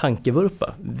ju bara en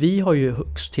tankevurpa. Vi har ju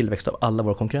högst tillväxt av alla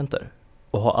våra konkurrenter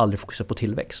och har aldrig fokuserat på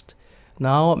tillväxt.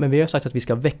 Men vi har sagt att vi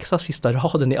ska växa sista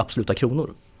raden i absoluta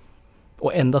kronor.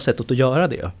 Och enda sättet att göra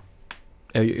det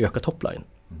är ju öka topline.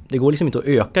 Det går liksom inte att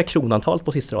öka kronantalet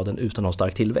på sista raden utan att ha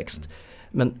stark tillväxt.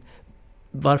 Men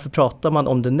varför pratar man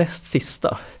om det näst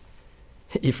sista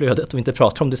i flödet och inte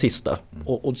pratar om det sista?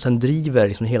 Och sen driver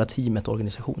liksom hela teamet och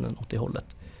organisationen åt det hållet.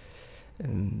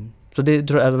 Så det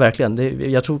tror jag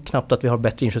verkligen. Jag tror knappt att vi har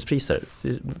bättre inköpspriser.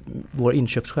 Vår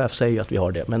inköpschef säger ju att vi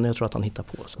har det, men jag tror att han hittar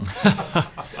på. Så.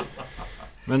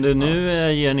 Men du,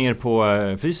 nu ger ni er på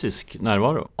fysisk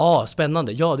närvaro. Ja,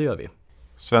 spännande. Ja, det gör vi.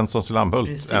 Svenssons i Lammhult,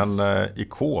 Precis. en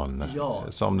ikon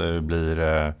som nu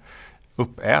blir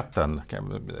uppäten,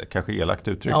 kanske elakt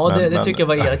uttryck. Ja, det tycker jag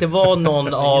var elakt. Det var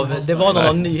någon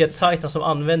av nyhetssajterna som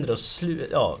använde det och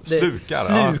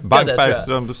slukade. Bank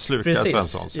Bergström slukar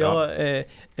Svenssons. Ja.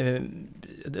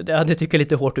 Det tycker jag är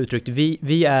lite hårt uttryckt.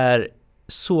 Vi är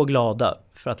så glada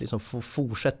för att liksom få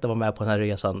fortsätta vara med på den här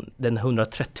resan, den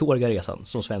 130-åriga resan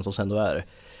som Svenssons ändå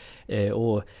är.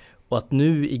 Och att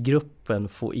nu i gruppen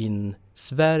få in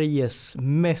Sveriges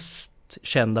mest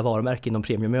kända varumärke inom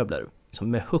premiummöbler,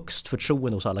 liksom med högst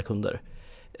förtroende hos alla kunder.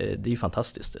 Det är ju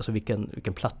fantastiskt. Alltså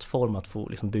vilken plattform att få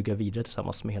liksom bygga vidare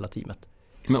tillsammans med hela teamet.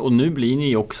 Men, och nu blir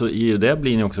ni också, i det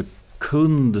blir ni också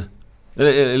kund,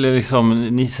 eller liksom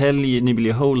ni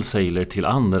blir wholesaler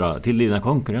till dina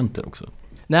konkurrenter också.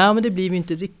 Nej, men det blir ju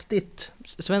inte riktigt.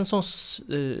 Svenssons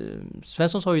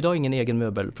har ju idag ingen egen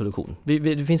möbelproduktion.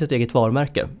 Det finns ett eget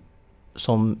varumärke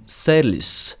som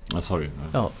säljs.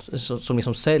 Ja, som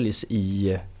liksom säljs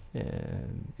i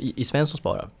Svenssons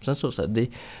bara. Sen så det är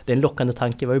en lockande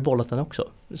tanke. Vi har ju bollat den också.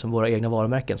 Som våra egna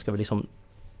varumärken ska vi liksom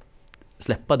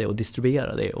släppa det och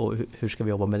distribuera det, och hur ska vi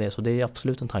jobba med det? Så det är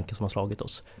absolut en tanke som har slagit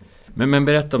oss. Men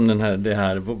berätta om det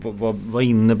här. Vad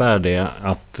innebär det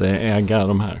att äga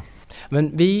de här?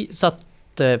 Men vi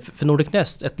satte för Nordic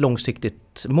Nest ett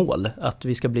långsiktigt mål att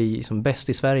vi ska bli liksom bäst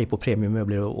i Sverige på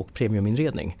premiummöbler och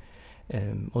premiuminredning.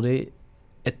 Och det är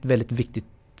ett väldigt viktigt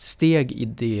steg i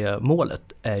det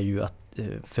målet är ju att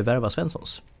förvärva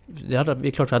Svenssons. Det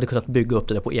är klart att vi hade kunnat bygga upp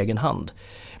det där på egen hand.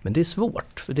 Men det är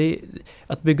svårt. För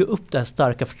att bygga upp det här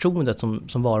starka förtroendet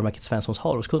som varumärket Svenssons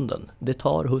har hos kunden, det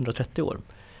tar 130 år.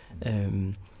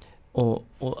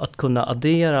 Och att kunna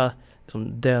addera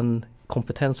liksom, den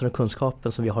kompetensen och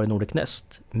kunskapen som vi har i Nordic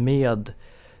Nest med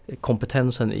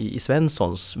kompetensen i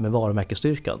Svenssons med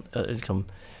varumärkesstyrkan, liksom,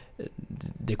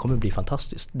 det kommer bli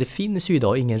fantastiskt. Det finns ju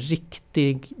idag ingen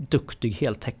riktig duktig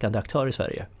heltäckande aktör i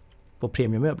Sverige på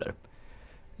premiummöbler.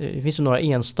 Det finns ju några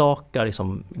enstaka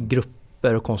liksom,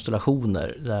 grupper och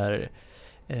konstellationer där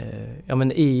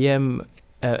EM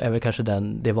är väl kanske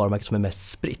det varumärket som är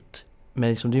mest spritt. Men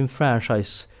liksom, det är en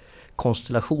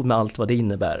franchise-konstellation med allt vad det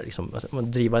innebär. Liksom,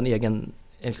 man driver en egen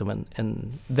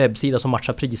en webbsida som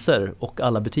matchar priser och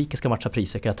alla butiker ska matcha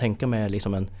priser, kan jag tänka mig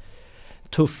liksom en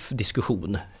tuff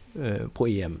diskussion på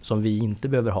EM som vi inte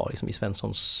behöver ha liksom, i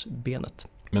Svenssons benet.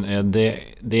 Men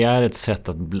det är ett sätt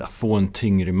att få en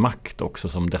tyngre makt också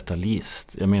som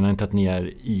detaljist. Jag menar inte att ni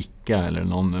är ICA eller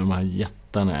någon av de här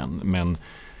jättarna än, men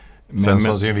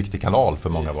Svenssons är en viktig kanal för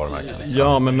många varumärken.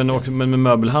 Ja, men också med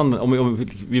möbelhandeln, om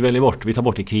vi tar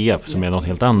bort IKEA som är något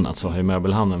helt annat, så har ju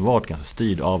möbelhandeln varit ganska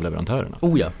styrd av leverantörerna.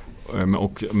 Oh ja.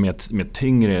 Och med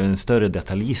tyngre, en större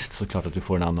detaljist, så klart att du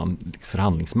får en annan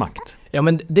förhandlingsmakt. Ja,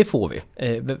 men det får vi,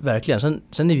 verkligen.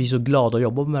 Sen är vi så glada att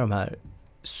jobba med de här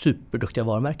superduktiga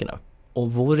varumärkena.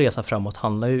 Och vår resa framåt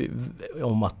handlar ju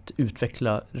om att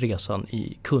utveckla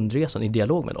kundresan i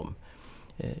dialog med dem.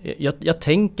 Jag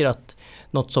tänker att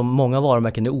något som många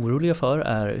varumärken är oroliga för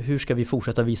är hur ska vi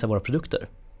fortsätta visa våra produkter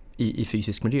i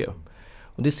fysisk miljö.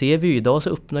 Och det ser vi ju idag, så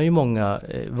öppnar ju många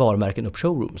varumärken upp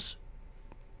showrooms.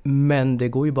 Men det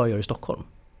går ju bara att göra i Stockholm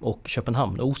och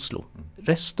Köpenhamn och Oslo.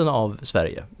 Resten av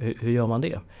Sverige, hur gör man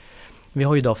det? Vi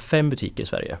har ju idag 5 butiker i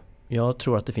Sverige. Jag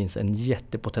tror att det finns en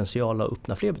jättepotential att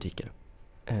öppna fler butiker.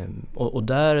 Och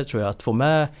där tror jag att få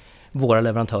med våra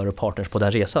leverantörer och partners på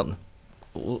den resan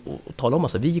och tala om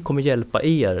att vi kommer hjälpa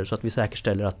er så att vi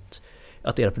säkerställer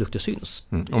att era produkter syns.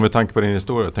 Och med tanke på din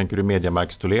historia, tänker du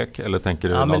mediamärksstorlek eller tänker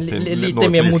du lite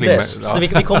mer modest? Så vi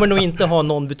kommer nog inte ha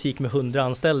någon butik med 100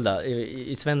 anställda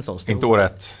i Svenssons. Inte år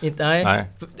 1? Nej.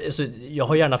 Så jag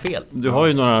har gärna fel. Du har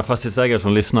ju några fastighetsägare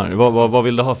som lyssnar. Vad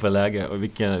vill du ha för läge? Och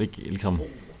vilka liksom...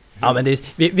 Ja, men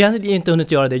vi har inte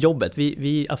hunnit göra det jobbet.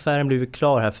 Affären blev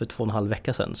klar här för 2,5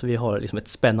 veckor sedan. Så vi har liksom ett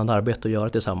spännande arbete att göra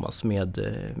tillsammans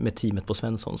med teamet på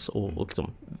Svenssons och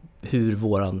liksom hur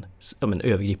våran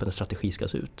övergripande strategi ska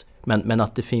se ut. Men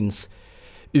att det finns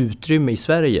utrymme i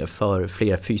Sverige för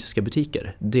fler fysiska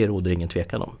butiker, det råder ingen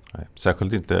tvekan om. Nej,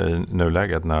 särskilt inte i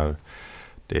nuläget när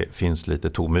det finns lite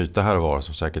tom yta här och var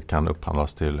som säkert kan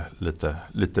upphandlas till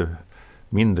lite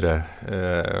mindre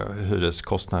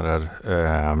hyreskostnader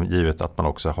givet att man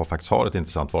också faktiskt har ett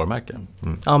intressant varumärke.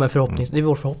 Ja, men det är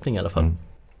vår förhoppning i alla fall.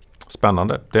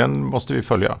 Spännande, den måste vi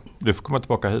följa. Du får komma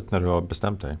tillbaka hit när du har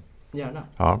bestämt dig. Gärna.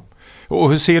 Ja. Och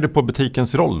hur ser du på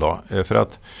butikens roll då? För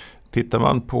att tittar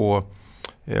man på,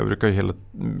 jag brukar ju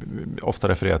ofta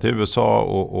referera till USA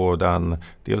och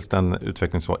dels den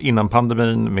utveckling som var innan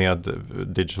pandemin med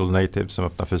digital native som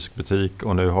öppnar fysisk butik,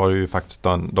 och nu har ju faktiskt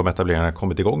de etableringarna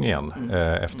kommit igång igen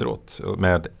efteråt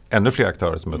med ännu fler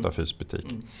aktörer som öppnar fysisk butik.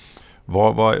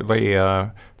 Vad är,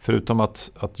 förutom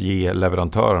att ge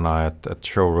leverantörerna ett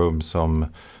showroom som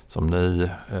ni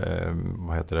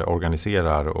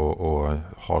organiserar och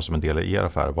har som en del i er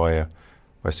affär, vad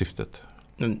är syftet?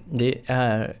 Det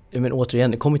är, men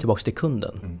återigen, det kommer tillbaka till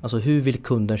kunden. Alltså hur vill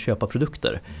kunden köpa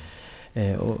produkter?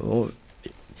 Och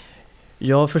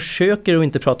jag försöker att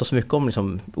inte prata så mycket om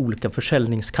liksom olika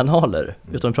försäljningskanaler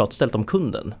utan prata istället om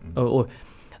kunden. Och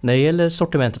när det gäller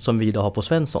sortimentet som vi idag har på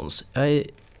Svenssons, jag är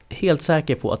helt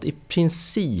säker på att i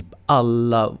princip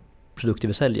alla produkter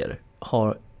vi säljer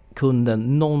har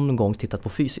kunden någon gång tittat på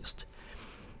fysiskt.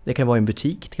 Det kan vara i en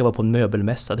butik, det kan vara på en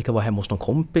möbelmässa, det kan vara hemma hos någon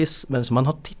kompis. Men så man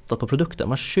har tittat på produkten.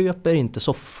 Man köper inte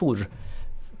soffor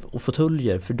och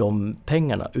fåtöljer för de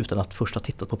pengarna utan att först ha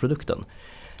tittat på produkten.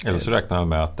 Eller så räknar man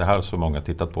med att det här är så många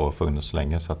tittat på och funnits så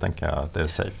länge så att tänker jag att det är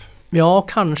safe. Ja,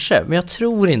 kanske. Men jag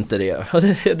tror inte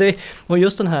det. Och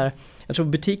just den här, jag tror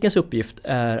butikens uppgift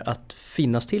är att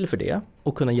finnas till för det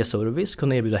och kunna ge service,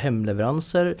 kunna erbjuda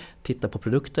hemleveranser, titta på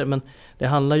produkter. Men det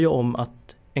handlar ju om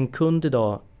att en kund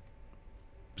idag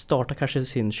startar kanske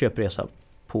sin köpresa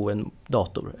på en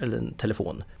dator eller en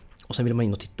telefon och sen vill man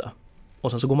in och titta.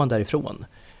 Och sen så går man därifrån.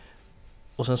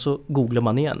 Och sen så googlar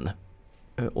man igen.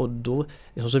 Och då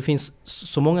så det finns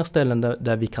så många ställen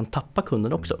där vi kan tappa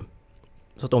kunden också.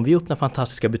 Så att om vi öppnar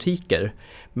fantastiska butiker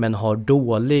men har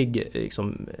dålig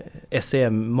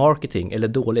SEM-marketing eller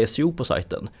dålig SEO på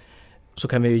sajten, så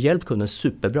kan vi ju hjälpa kunden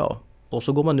superbra. Och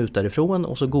så går man ut därifrån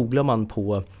och så googlar man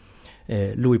på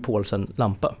Louis Paulsen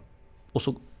lampa. Och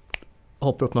så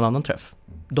hoppar upp någon annan träff.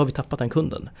 Då har vi tappat den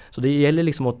kunden. Så det gäller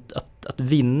liksom att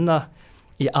vinna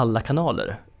i alla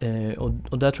kanaler.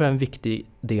 Och där tror jag en viktig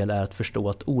del är att förstå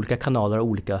att olika kanaler har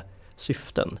olika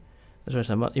syften.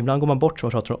 Ibland går man bort som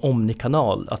man pratar om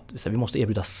omnikanal, att vi måste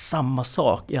erbjuda samma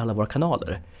sak i alla våra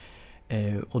kanaler.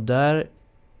 Och där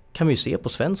kan vi ju se på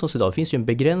Svenssons idag, det finns ju en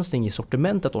begränsning i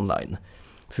sortimentet online.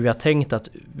 För vi har tänkt att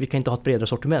vi kan inte ha ett bredare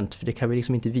sortiment, för det kan vi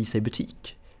liksom inte visa i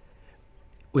butik.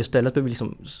 Och istället behöver vi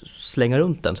liksom slänga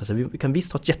runt den. Så vi kan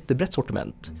visst ha ett jättebrett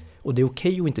sortiment. Och det är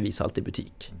okej att inte visa allt i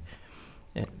butik.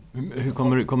 Hur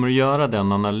kommer du göra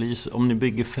den analys? Om ni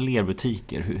bygger fler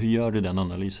butiker, hur gör du den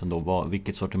analysen då?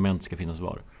 Vilket sortiment ska finnas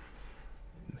var?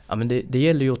 Ja, men det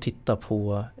gäller ju att titta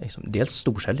på dels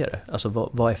storsäljare. Alltså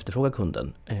vad efterfrågar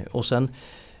kunden? Och sen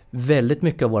väldigt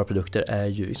mycket av våra produkter är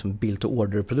ju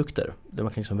build-to-order-produkter. Där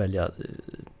man kan välja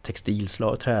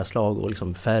textilslag, träslag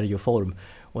och färg och form.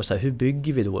 Och så här, hur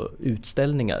bygger vi då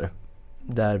utställningar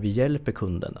där vi hjälper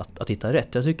kunden att hitta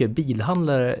rätt? Jag tycker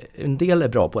bilhandlare, en del är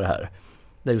bra på det här.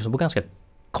 Där du på ganska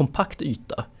kompakt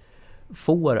yta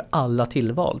får alla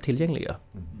tillval tillgängliga.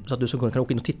 Så att du som kund kan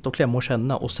åka in och titta och klämma och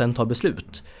känna och sen ta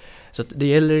beslut. Så att det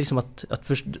gäller att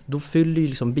då fyller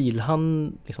ju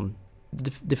bilhandel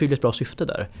det fyller ett bra syfte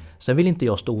där. Sen vill inte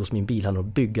jag stå hos min bilhandlare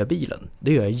och bygga bilen.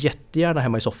 Det gör jag jättegärna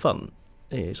hemma i soffan.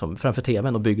 Som framför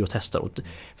tvn och bygger och testar. För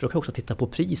då kan jag också titta på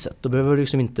priset. Då behöver du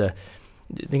liksom inte...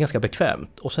 Det är ganska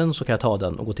bekvämt. Och sen så kan jag ta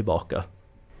den och gå tillbaka.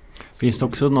 Finns det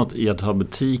också något i att ha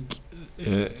butik?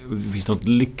 Finns det något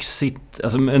lyxigt?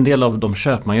 Alltså en del av de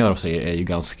köp man gör av sig är ju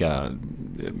ganska...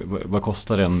 Vad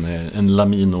kostar en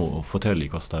Lamino-fåtölj?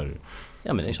 Kostar...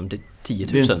 Ja, men liksom 10 000.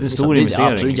 Det är en stor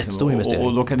investering. Absolut, jättestor investering.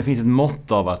 Och då kan det finnas ett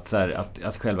mått av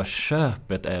att själva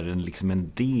köpet är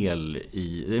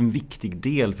en viktig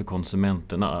del för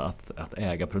konsumenterna att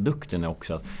äga produkten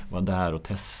också, att vara där och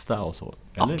testa och så.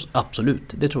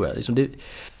 Absolut, det tror jag. Liksom det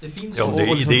finns det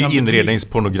är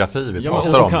inredningspornografi vi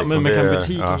pratar om. Men kan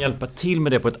butiken hjälpa till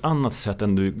med det på ett annat sätt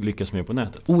än du lyckas med på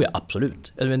nätet? Ja,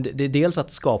 absolut. Det är dels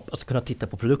att kunna titta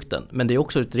på produkten, men det är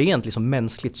också ett rent liksom,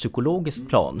 mänskligt psykologiskt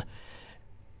plan.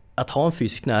 Att ha en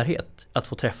fysisk närhet, att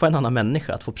få träffa en annan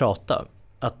människa, att få prata,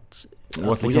 att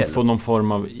liksom få någon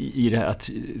form av i det här, att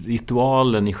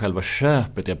ritualen i själva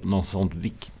köpet är något sånt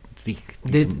viktigt.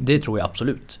 Liksom. Det tror jag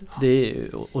absolut.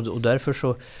 Och därför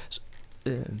så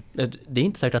det är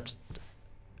inte säkert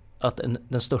att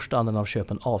den största andelen av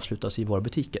köpen avslutas i våra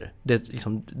butiker.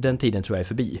 Den tiden tror jag är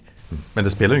förbi. Men det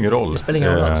spelar ingen roll. Det spelar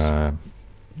ingen roll alls.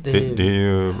 Det är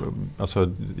ju,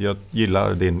 alltså, jag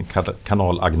gillar din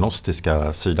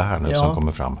kanalagnostiska sida här nu som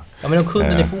kommer fram. Ja, men om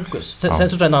kunden är fokus. Sen så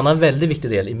tror jag en annan väldigt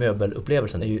viktig del i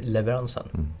möbelupplevelsen är ju leveransen.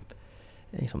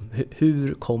 Liksom,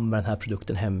 hur kommer den här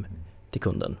produkten hem till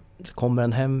kunden? Kommer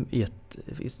den hem i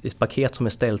ett paket som är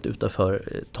ställt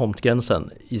utanför tomtgränsen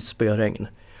i spöregn?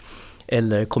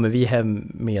 Eller kommer vi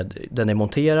hem med den är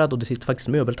monterad och det sitter faktiskt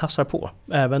möbeltassar på.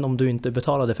 Även om du inte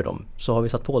betalade för dem så har vi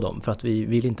satt på dem för att vi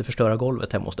vill inte förstöra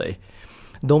golvet hemma hos dig.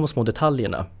 De små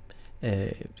detaljerna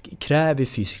kräver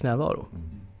fysisk närvaro.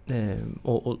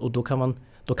 Och då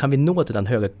kan vi nå till den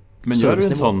höga servicenivån. Men gör du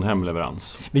en sån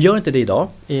hemleverans? Vi gör inte det idag.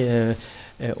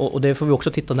 Och det får vi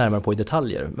också titta närmare på i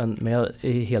detaljer. Men jag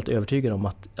är helt övertygad om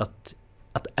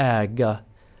att äga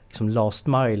liksom last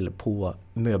mile på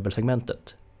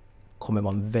möbelsegmentet kommer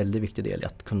vara en väldigt viktig del i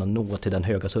att kunna nå till den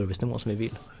höga servicenivå som vi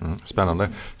vill. Spännande.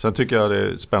 Sen tycker jag det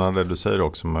är spännande det du säger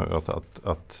också med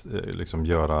att liksom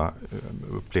göra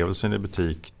upplevelsen i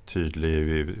butik tydlig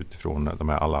utifrån de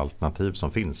här alla alternativ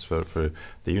som finns. För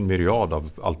det är ju en myriad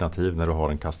av alternativ när du har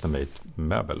en custom-made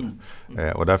möbel.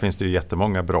 Och där finns det ju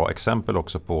jättemånga bra exempel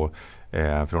också på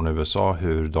från USA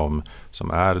hur de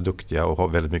som är duktiga och har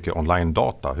väldigt mycket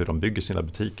online-data, hur de bygger sina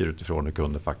butiker utifrån hur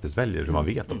kunder faktiskt väljer, hur man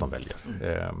vet att de väljer.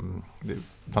 Det är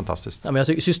fantastiskt. Ja, men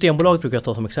Systembolaget brukar jag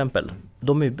ta som exempel.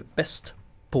 De är bäst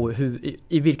på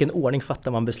i vilken ordning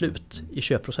fattar man beslut i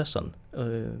köpprocessen.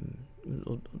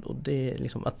 Och det är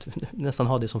liksom att nästan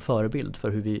ha det som förebild för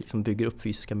hur vi liksom bygger upp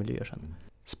fysiska miljöer sen.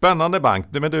 Spännande bank.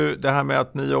 Men du, det här med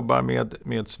att ni jobbar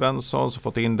med Svenssons och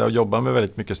fått in det och jobbar med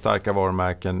väldigt mycket starka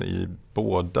varumärken i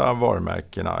båda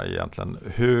varumärkena egentligen.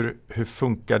 Hur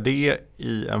funkar det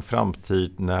i en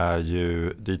framtid när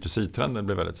ju D2C-trenden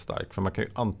blir väldigt stark? För man kan ju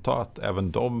anta att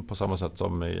även de på samma sätt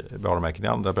som i varumärken i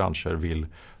andra branscher vill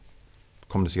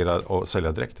kommunicera och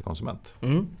sälja direkt till konsument.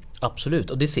 Absolut,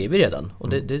 och det ser vi redan. Och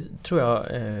det tror jag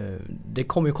det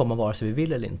kommer ju komma vare sig vi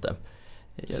vill eller inte.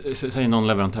 Säg någon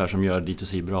leverantör som gör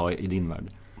D2C bra i din värld.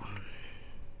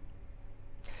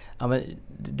 Ja, men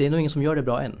det är nog ingen som gör det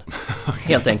bra än.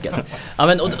 Helt enkelt. Ja,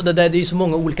 men, och det är ju så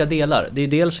många olika delar. Det är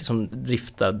dels liksom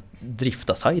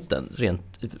drifta sajten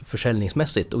rent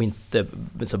försäljningsmässigt och inte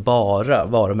bara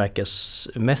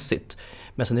varumärkesmässigt.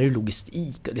 Men sen är det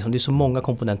logistik. Liksom, det är så många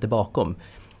komponenter bakom.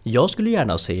 Jag skulle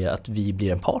gärna se att vi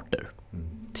blir en partner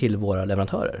till våra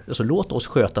leverantörer. Alltså låt oss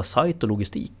sköta sajt och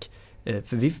logistik.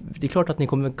 För det är klart att ni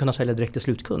kommer kunna sälja direkt till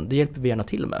slutkund. Det hjälper vi gärna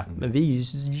till med. Men vi är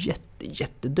ju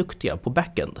jätteduktiga på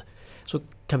backend. Så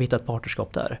kan vi hitta ett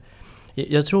partnerskap där.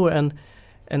 Jag tror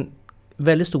en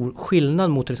väldigt stor skillnad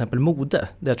mot till exempel mode,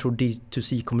 där jag tror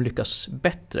D2C kommer lyckas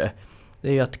bättre. Det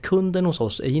är ju att kunden hos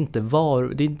oss är inte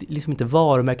liksom inte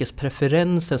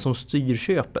varumärkespreferensen som styr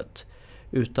köpet.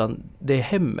 Utan det är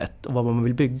hemmet och vad man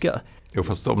vill bygga. Jo,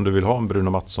 fast om du vill ha en Bruno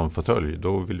Mattsson-fåtölj,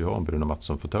 då vill du ha en Bruno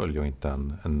Mattsson-fåtölj och inte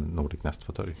en Nordic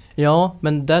Nest-fåtölj. Ja,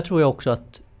 men där tror jag också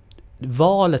att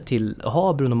valet till att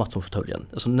ha Bruno Mattsson-fåtöljen,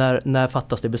 alltså när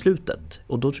fattas det beslutet?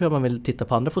 Och då tror jag man vill titta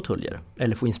på andra fåtöljer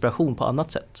eller få inspiration på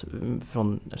annat sätt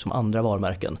från som andra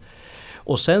varumärken.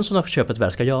 Och sen så när köpet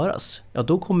väl ska göras, ja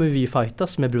då kommer vi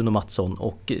fightas med Bruno Mattsson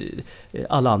och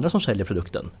alla andra som säljer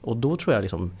produkten. Och då tror jag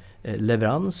liksom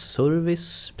leverans,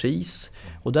 service, pris.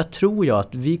 Och där tror jag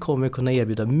att vi kommer kunna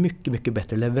erbjuda mycket, mycket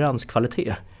bättre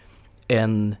leveranskvalitet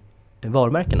än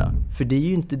varumärkena. För det är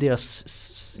ju inte deras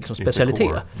liksom,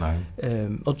 specialitet.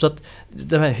 Och så att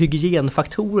de här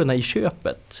hygienfaktorerna i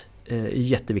köpet är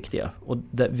jätteviktiga. Och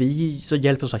där vi så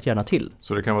hjälper oss gärna till.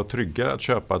 Så det kan vara tryggare att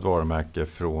köpa ett varumärke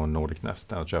från Nordic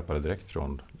Nest än att köpa det direkt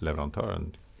från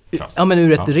leverantören? Fast. Ja, men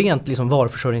ur ett rent liksom,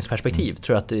 varuförsörjningsperspektiv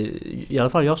tror jag att i alla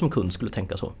fall jag som kund skulle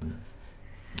tänka så.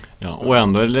 Ja, och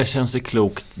ändå det känns det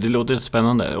klokt, det låter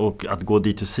spännande, och att gå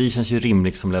D2C känns ju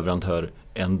rimligt som leverantör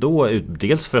ändå,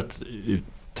 dels för att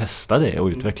testa det och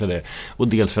utveckla det, och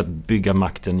dels för att bygga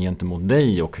makten gentemot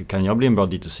dig, och kan jag bli en bra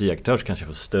D2C-aktör så kanske jag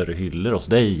får större hyllor hos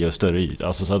dig och större yta,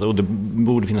 alltså, så att, och det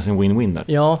borde finnas en win-win där.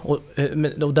 Ja, och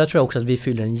där tror jag också att vi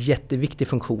fyller en jätteviktig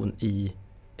funktion i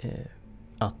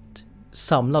att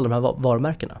samla alla de här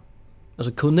varumärkena.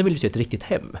 Alltså kunden vill ju se ett riktigt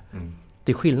hem.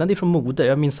 Det är skillnad ifrån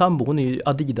mode. Min sambo, hon är ju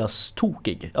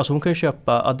Adidas-tokig. Alltså hon kan ju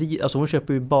köpa Adidas, hon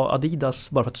köper ju Adidas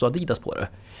bara för att det står Adidas på det.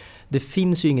 Det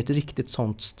finns ju inget riktigt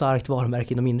sånt starkt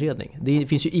varumärke inom inredning. Det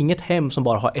finns ju inget hem som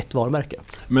bara har ett varumärke.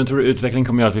 Men tror du utvecklingen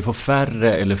kommer göra att vi får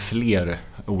färre eller fler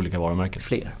olika varumärken?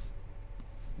 Fler.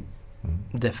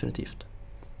 Definitivt.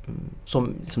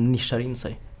 Som nischar in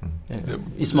sig.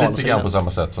 I lite grann på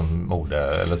samma sätt som mode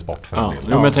eller sport för en del.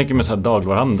 Men jag tänker med så här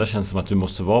dagligvaruhandel, där känns det som att du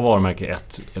måste vara varumärke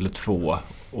 1 eller 2,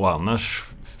 och annars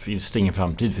finns det ingen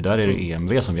framtid, för där är det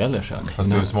EMV som gäller. Fast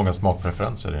det är så många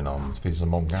smakpreferenser inom, det finns så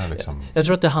många liksom. Jag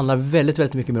tror att det handlar väldigt,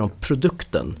 väldigt mycket mer om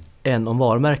produkten än om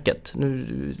varumärket. Nu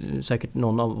är det säkert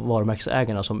någon av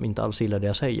varumärkesägarna som inte alls gillar det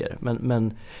jag säger,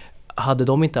 men hade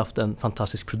de inte haft en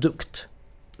fantastisk produkt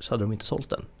så hade de inte sålt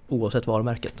den, oavsett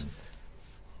varumärket.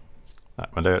 Nej,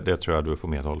 men det tror jag du får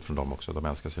medhåll från dem också. De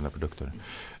älskar sina produkter.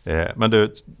 Men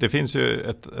det finns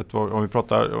ju om vi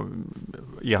pratar om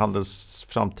e-handels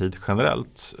framtid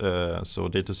generellt, så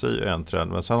D2C är en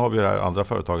trend. Men sen har vi det här andra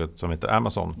företaget som heter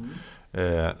Amazon,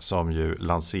 som ju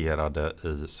lanserade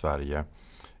i Sverige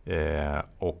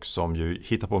och som ju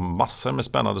hittar på massor med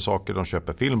spännande saker. De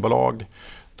köper filmbolag,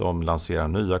 de lanserar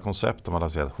nya koncept, de har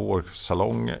lanserat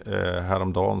hårsalong.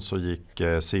 Häromdagen så gick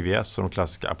CVS och de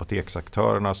klassiska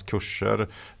apoteksaktörernas kurser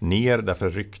ner, därför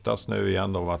ryktas nu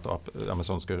igen om att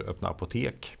Amazon ska öppna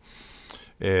apotek.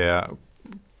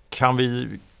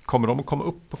 Kommer de att komma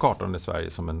upp på kartan i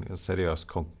Sverige som en seriös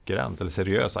konkurrent eller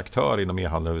seriös aktör inom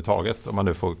e-handel överhuvudtaget? Om man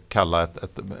nu får kalla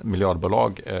ett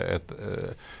miljardbolag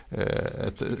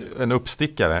en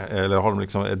uppstickare, eller har de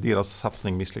liksom, är deras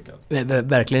satsning misslyckad?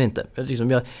 Verkligen inte. Jag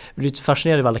blir lite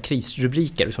fascinerad av alla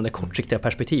krisrubriker, liksom det kortsiktiga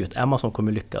perspektivet. Amazon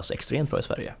kommer lyckas extremt bra i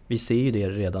Sverige. Vi ser ju det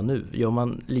redan nu. Gör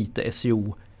man lite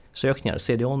SEO-sökningar,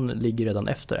 CDON ligger redan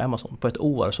efter Amazon. På ett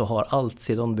år så har allt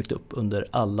CDON byggt upp under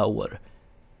alla år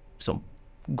som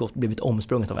blivit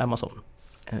omsprunget av Amazon.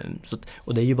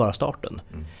 Och det är ju bara starten.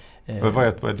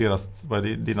 Vad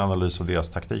är din analys av deras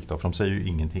taktik då? För de säger ju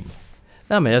ingenting.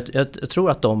 Nej, men jag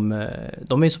tror att de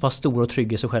är så pass stora och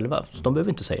trygga i sig själva. Så de behöver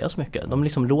inte säga så mycket. De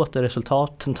liksom låter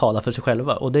resultaten tala för sig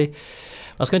själva. Och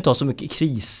man ska inte ha så mycket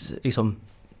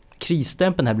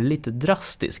krisstämpeln här blir lite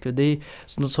drastisk.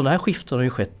 Sådana här skiften har ju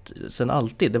skett sedan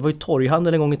alltid. Det var ju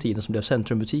torghandel en gång i tiden som blev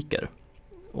centrumbutiker.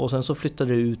 Och sen så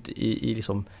flyttade det ut i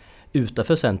liksom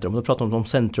utanför centrum. Då pratar de om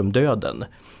centrumdöden.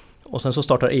 Och sen så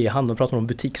startar e-handeln och pratar om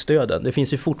butiksdöden. Det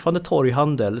finns ju fortfarande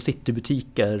torghandel,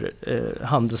 citybutiker,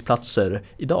 handelsplatser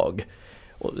idag.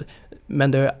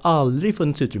 Men det har aldrig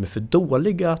funnits utrymme för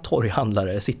dåliga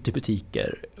torghandlare,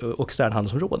 citybutiker och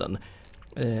externhandelsområden.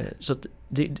 Så att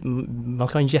man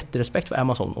ska ha en jätterespekt för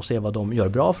Amazon och se vad de gör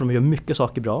bra, för de gör mycket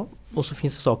saker bra. Och så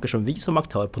finns det saker som vi som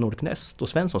aktör på Nordic Nest och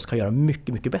Svensson ska göra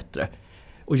mycket, mycket bättre.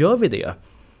 Och gör vi det,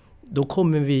 då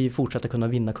kommer vi fortsätta kunna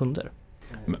vinna kunder.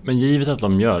 Men givet att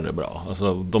de gör det bra,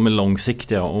 alltså de är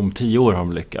långsiktiga, om 10 år har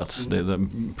de lyckats.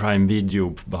 Prime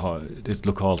Video har ett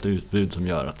lokalt utbud som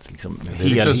gör att liksom det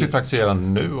ryktas ju faktiskt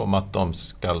redan nu om att de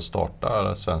ska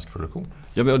starta svensk produktion.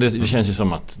 Ja, och det känns ju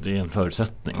som att det är en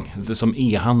förutsättning. Som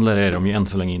e-handlare är de ju än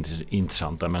så länge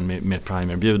intressanta, men med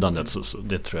Prime-erbjudandet så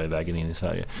det tror jag är vägen in i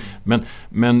Sverige.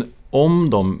 Men om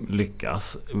de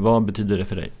lyckas, vad betyder det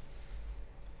för dig?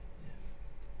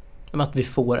 Att vi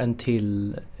får en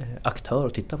till aktör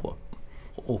att titta på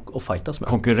och fightas med.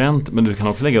 Konkurrent, men du kan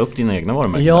också lägga upp dina egna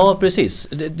varumärken. Ja, precis.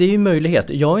 Det är ju en möjlighet.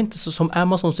 Jag är inte så som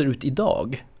Amazon ser ut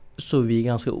idag, så vi är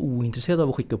ganska ointresserade av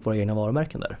att skicka upp våra egna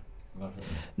varumärken där.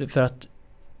 Varför? För att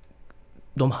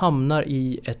de hamnar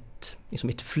i ett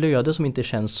flöde som inte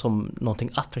känns som någonting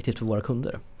attraktivt för våra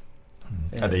kunder.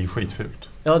 Ja, det är ju skitfult.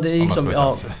 Ja, det är liksom,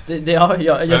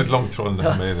 väldigt långt från det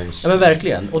här med ja, men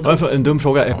verkligen. En dum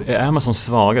fråga, är Amazon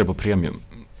svagare på premium?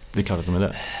 Det är klart att de är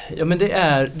det. Ja, men det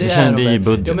är det i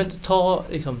budget. Ja, men ta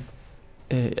liksom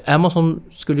Amazon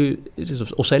skulle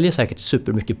och säljer säkert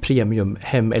supermycket premium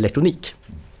hemelektronik.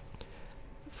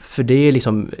 För det är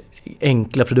liksom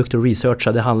enkla produkter att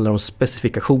researcha, det handlar om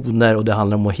specifikationer och det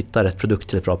handlar om att hitta rätt produkt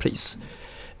till ett bra pris.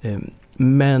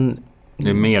 Men det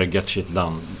är mer get shit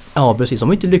done. Ja, precis. De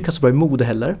har inte lyckats så bra i mode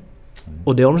heller.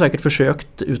 Och det har de säkert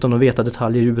försökt utan att veta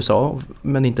detaljer i USA,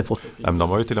 men inte fått. De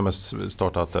har ju till och med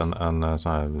startat en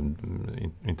sån här,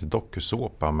 inte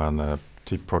dokusåpa, men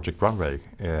typ Project Runway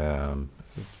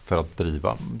för att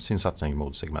driva sin satsning i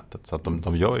modesegmentet. Så att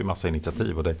de gör ju massa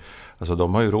initiativ och alltså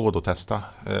de har ju råd att testa.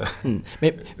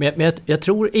 Men jag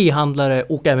tror e-handlare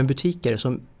och även butiker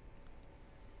som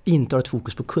inte har ett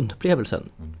fokus på kundupplevelsen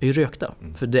är ju rökta.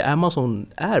 För det Amazon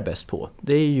är bäst på,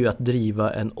 det är ju att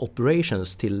driva en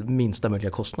operations till minsta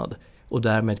möjliga kostnad och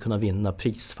därmed kunna vinna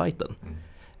prisfighten.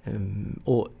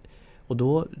 Och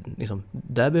då liksom,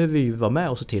 där behöver vi ju vara med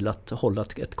och se till att hålla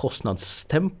ett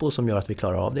kostnadstempo som gör att vi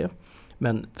klarar av det.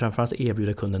 Men framförallt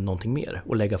erbjuda kunden någonting mer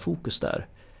och lägga fokus där.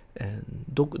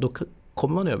 Då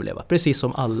kommer man överleva. Precis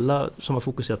som alla som har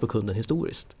fokuserat på kunden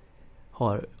historiskt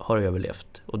har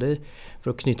överlevt. Och det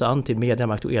för att knyta an till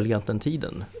Mediamarkt och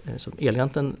Elgiganten-tiden.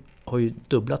 Elgiganten har ju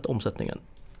dubblat omsättningen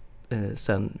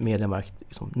sen Mediamarkt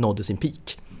liksom nådde sin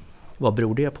peak. Vad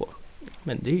beror det på?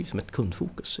 Men det är ju som ett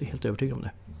kundfokus, jag är helt övertygad om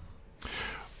det.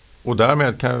 Och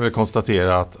därmed kan vi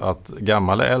konstatera att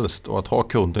gammal är äldst och att ha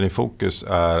kunden i fokus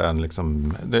är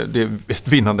det är ett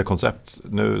vinnande koncept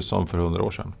nu som för 100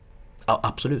 år sedan. Ja,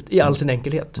 absolut, i all sin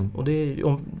enkelhet. Och det är,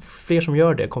 om fler som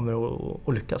gör det kommer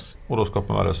att lyckas. Och då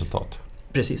skapar man resultat.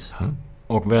 Precis.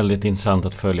 Och väldigt intressant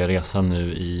att följa resan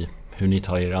nu i hur ni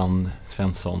tar er an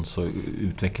Svenssons och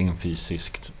utvecklingen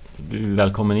fysiskt. Du är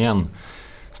välkommen igen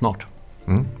snart.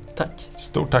 Tack.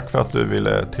 Stort tack för att du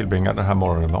ville tillbringa den här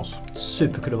morgonen med oss.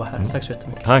 Superkul att vara här. Tack så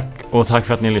jättemycket. Tack, och tack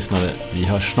för att ni lyssnade. Vi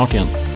hörs snart igen.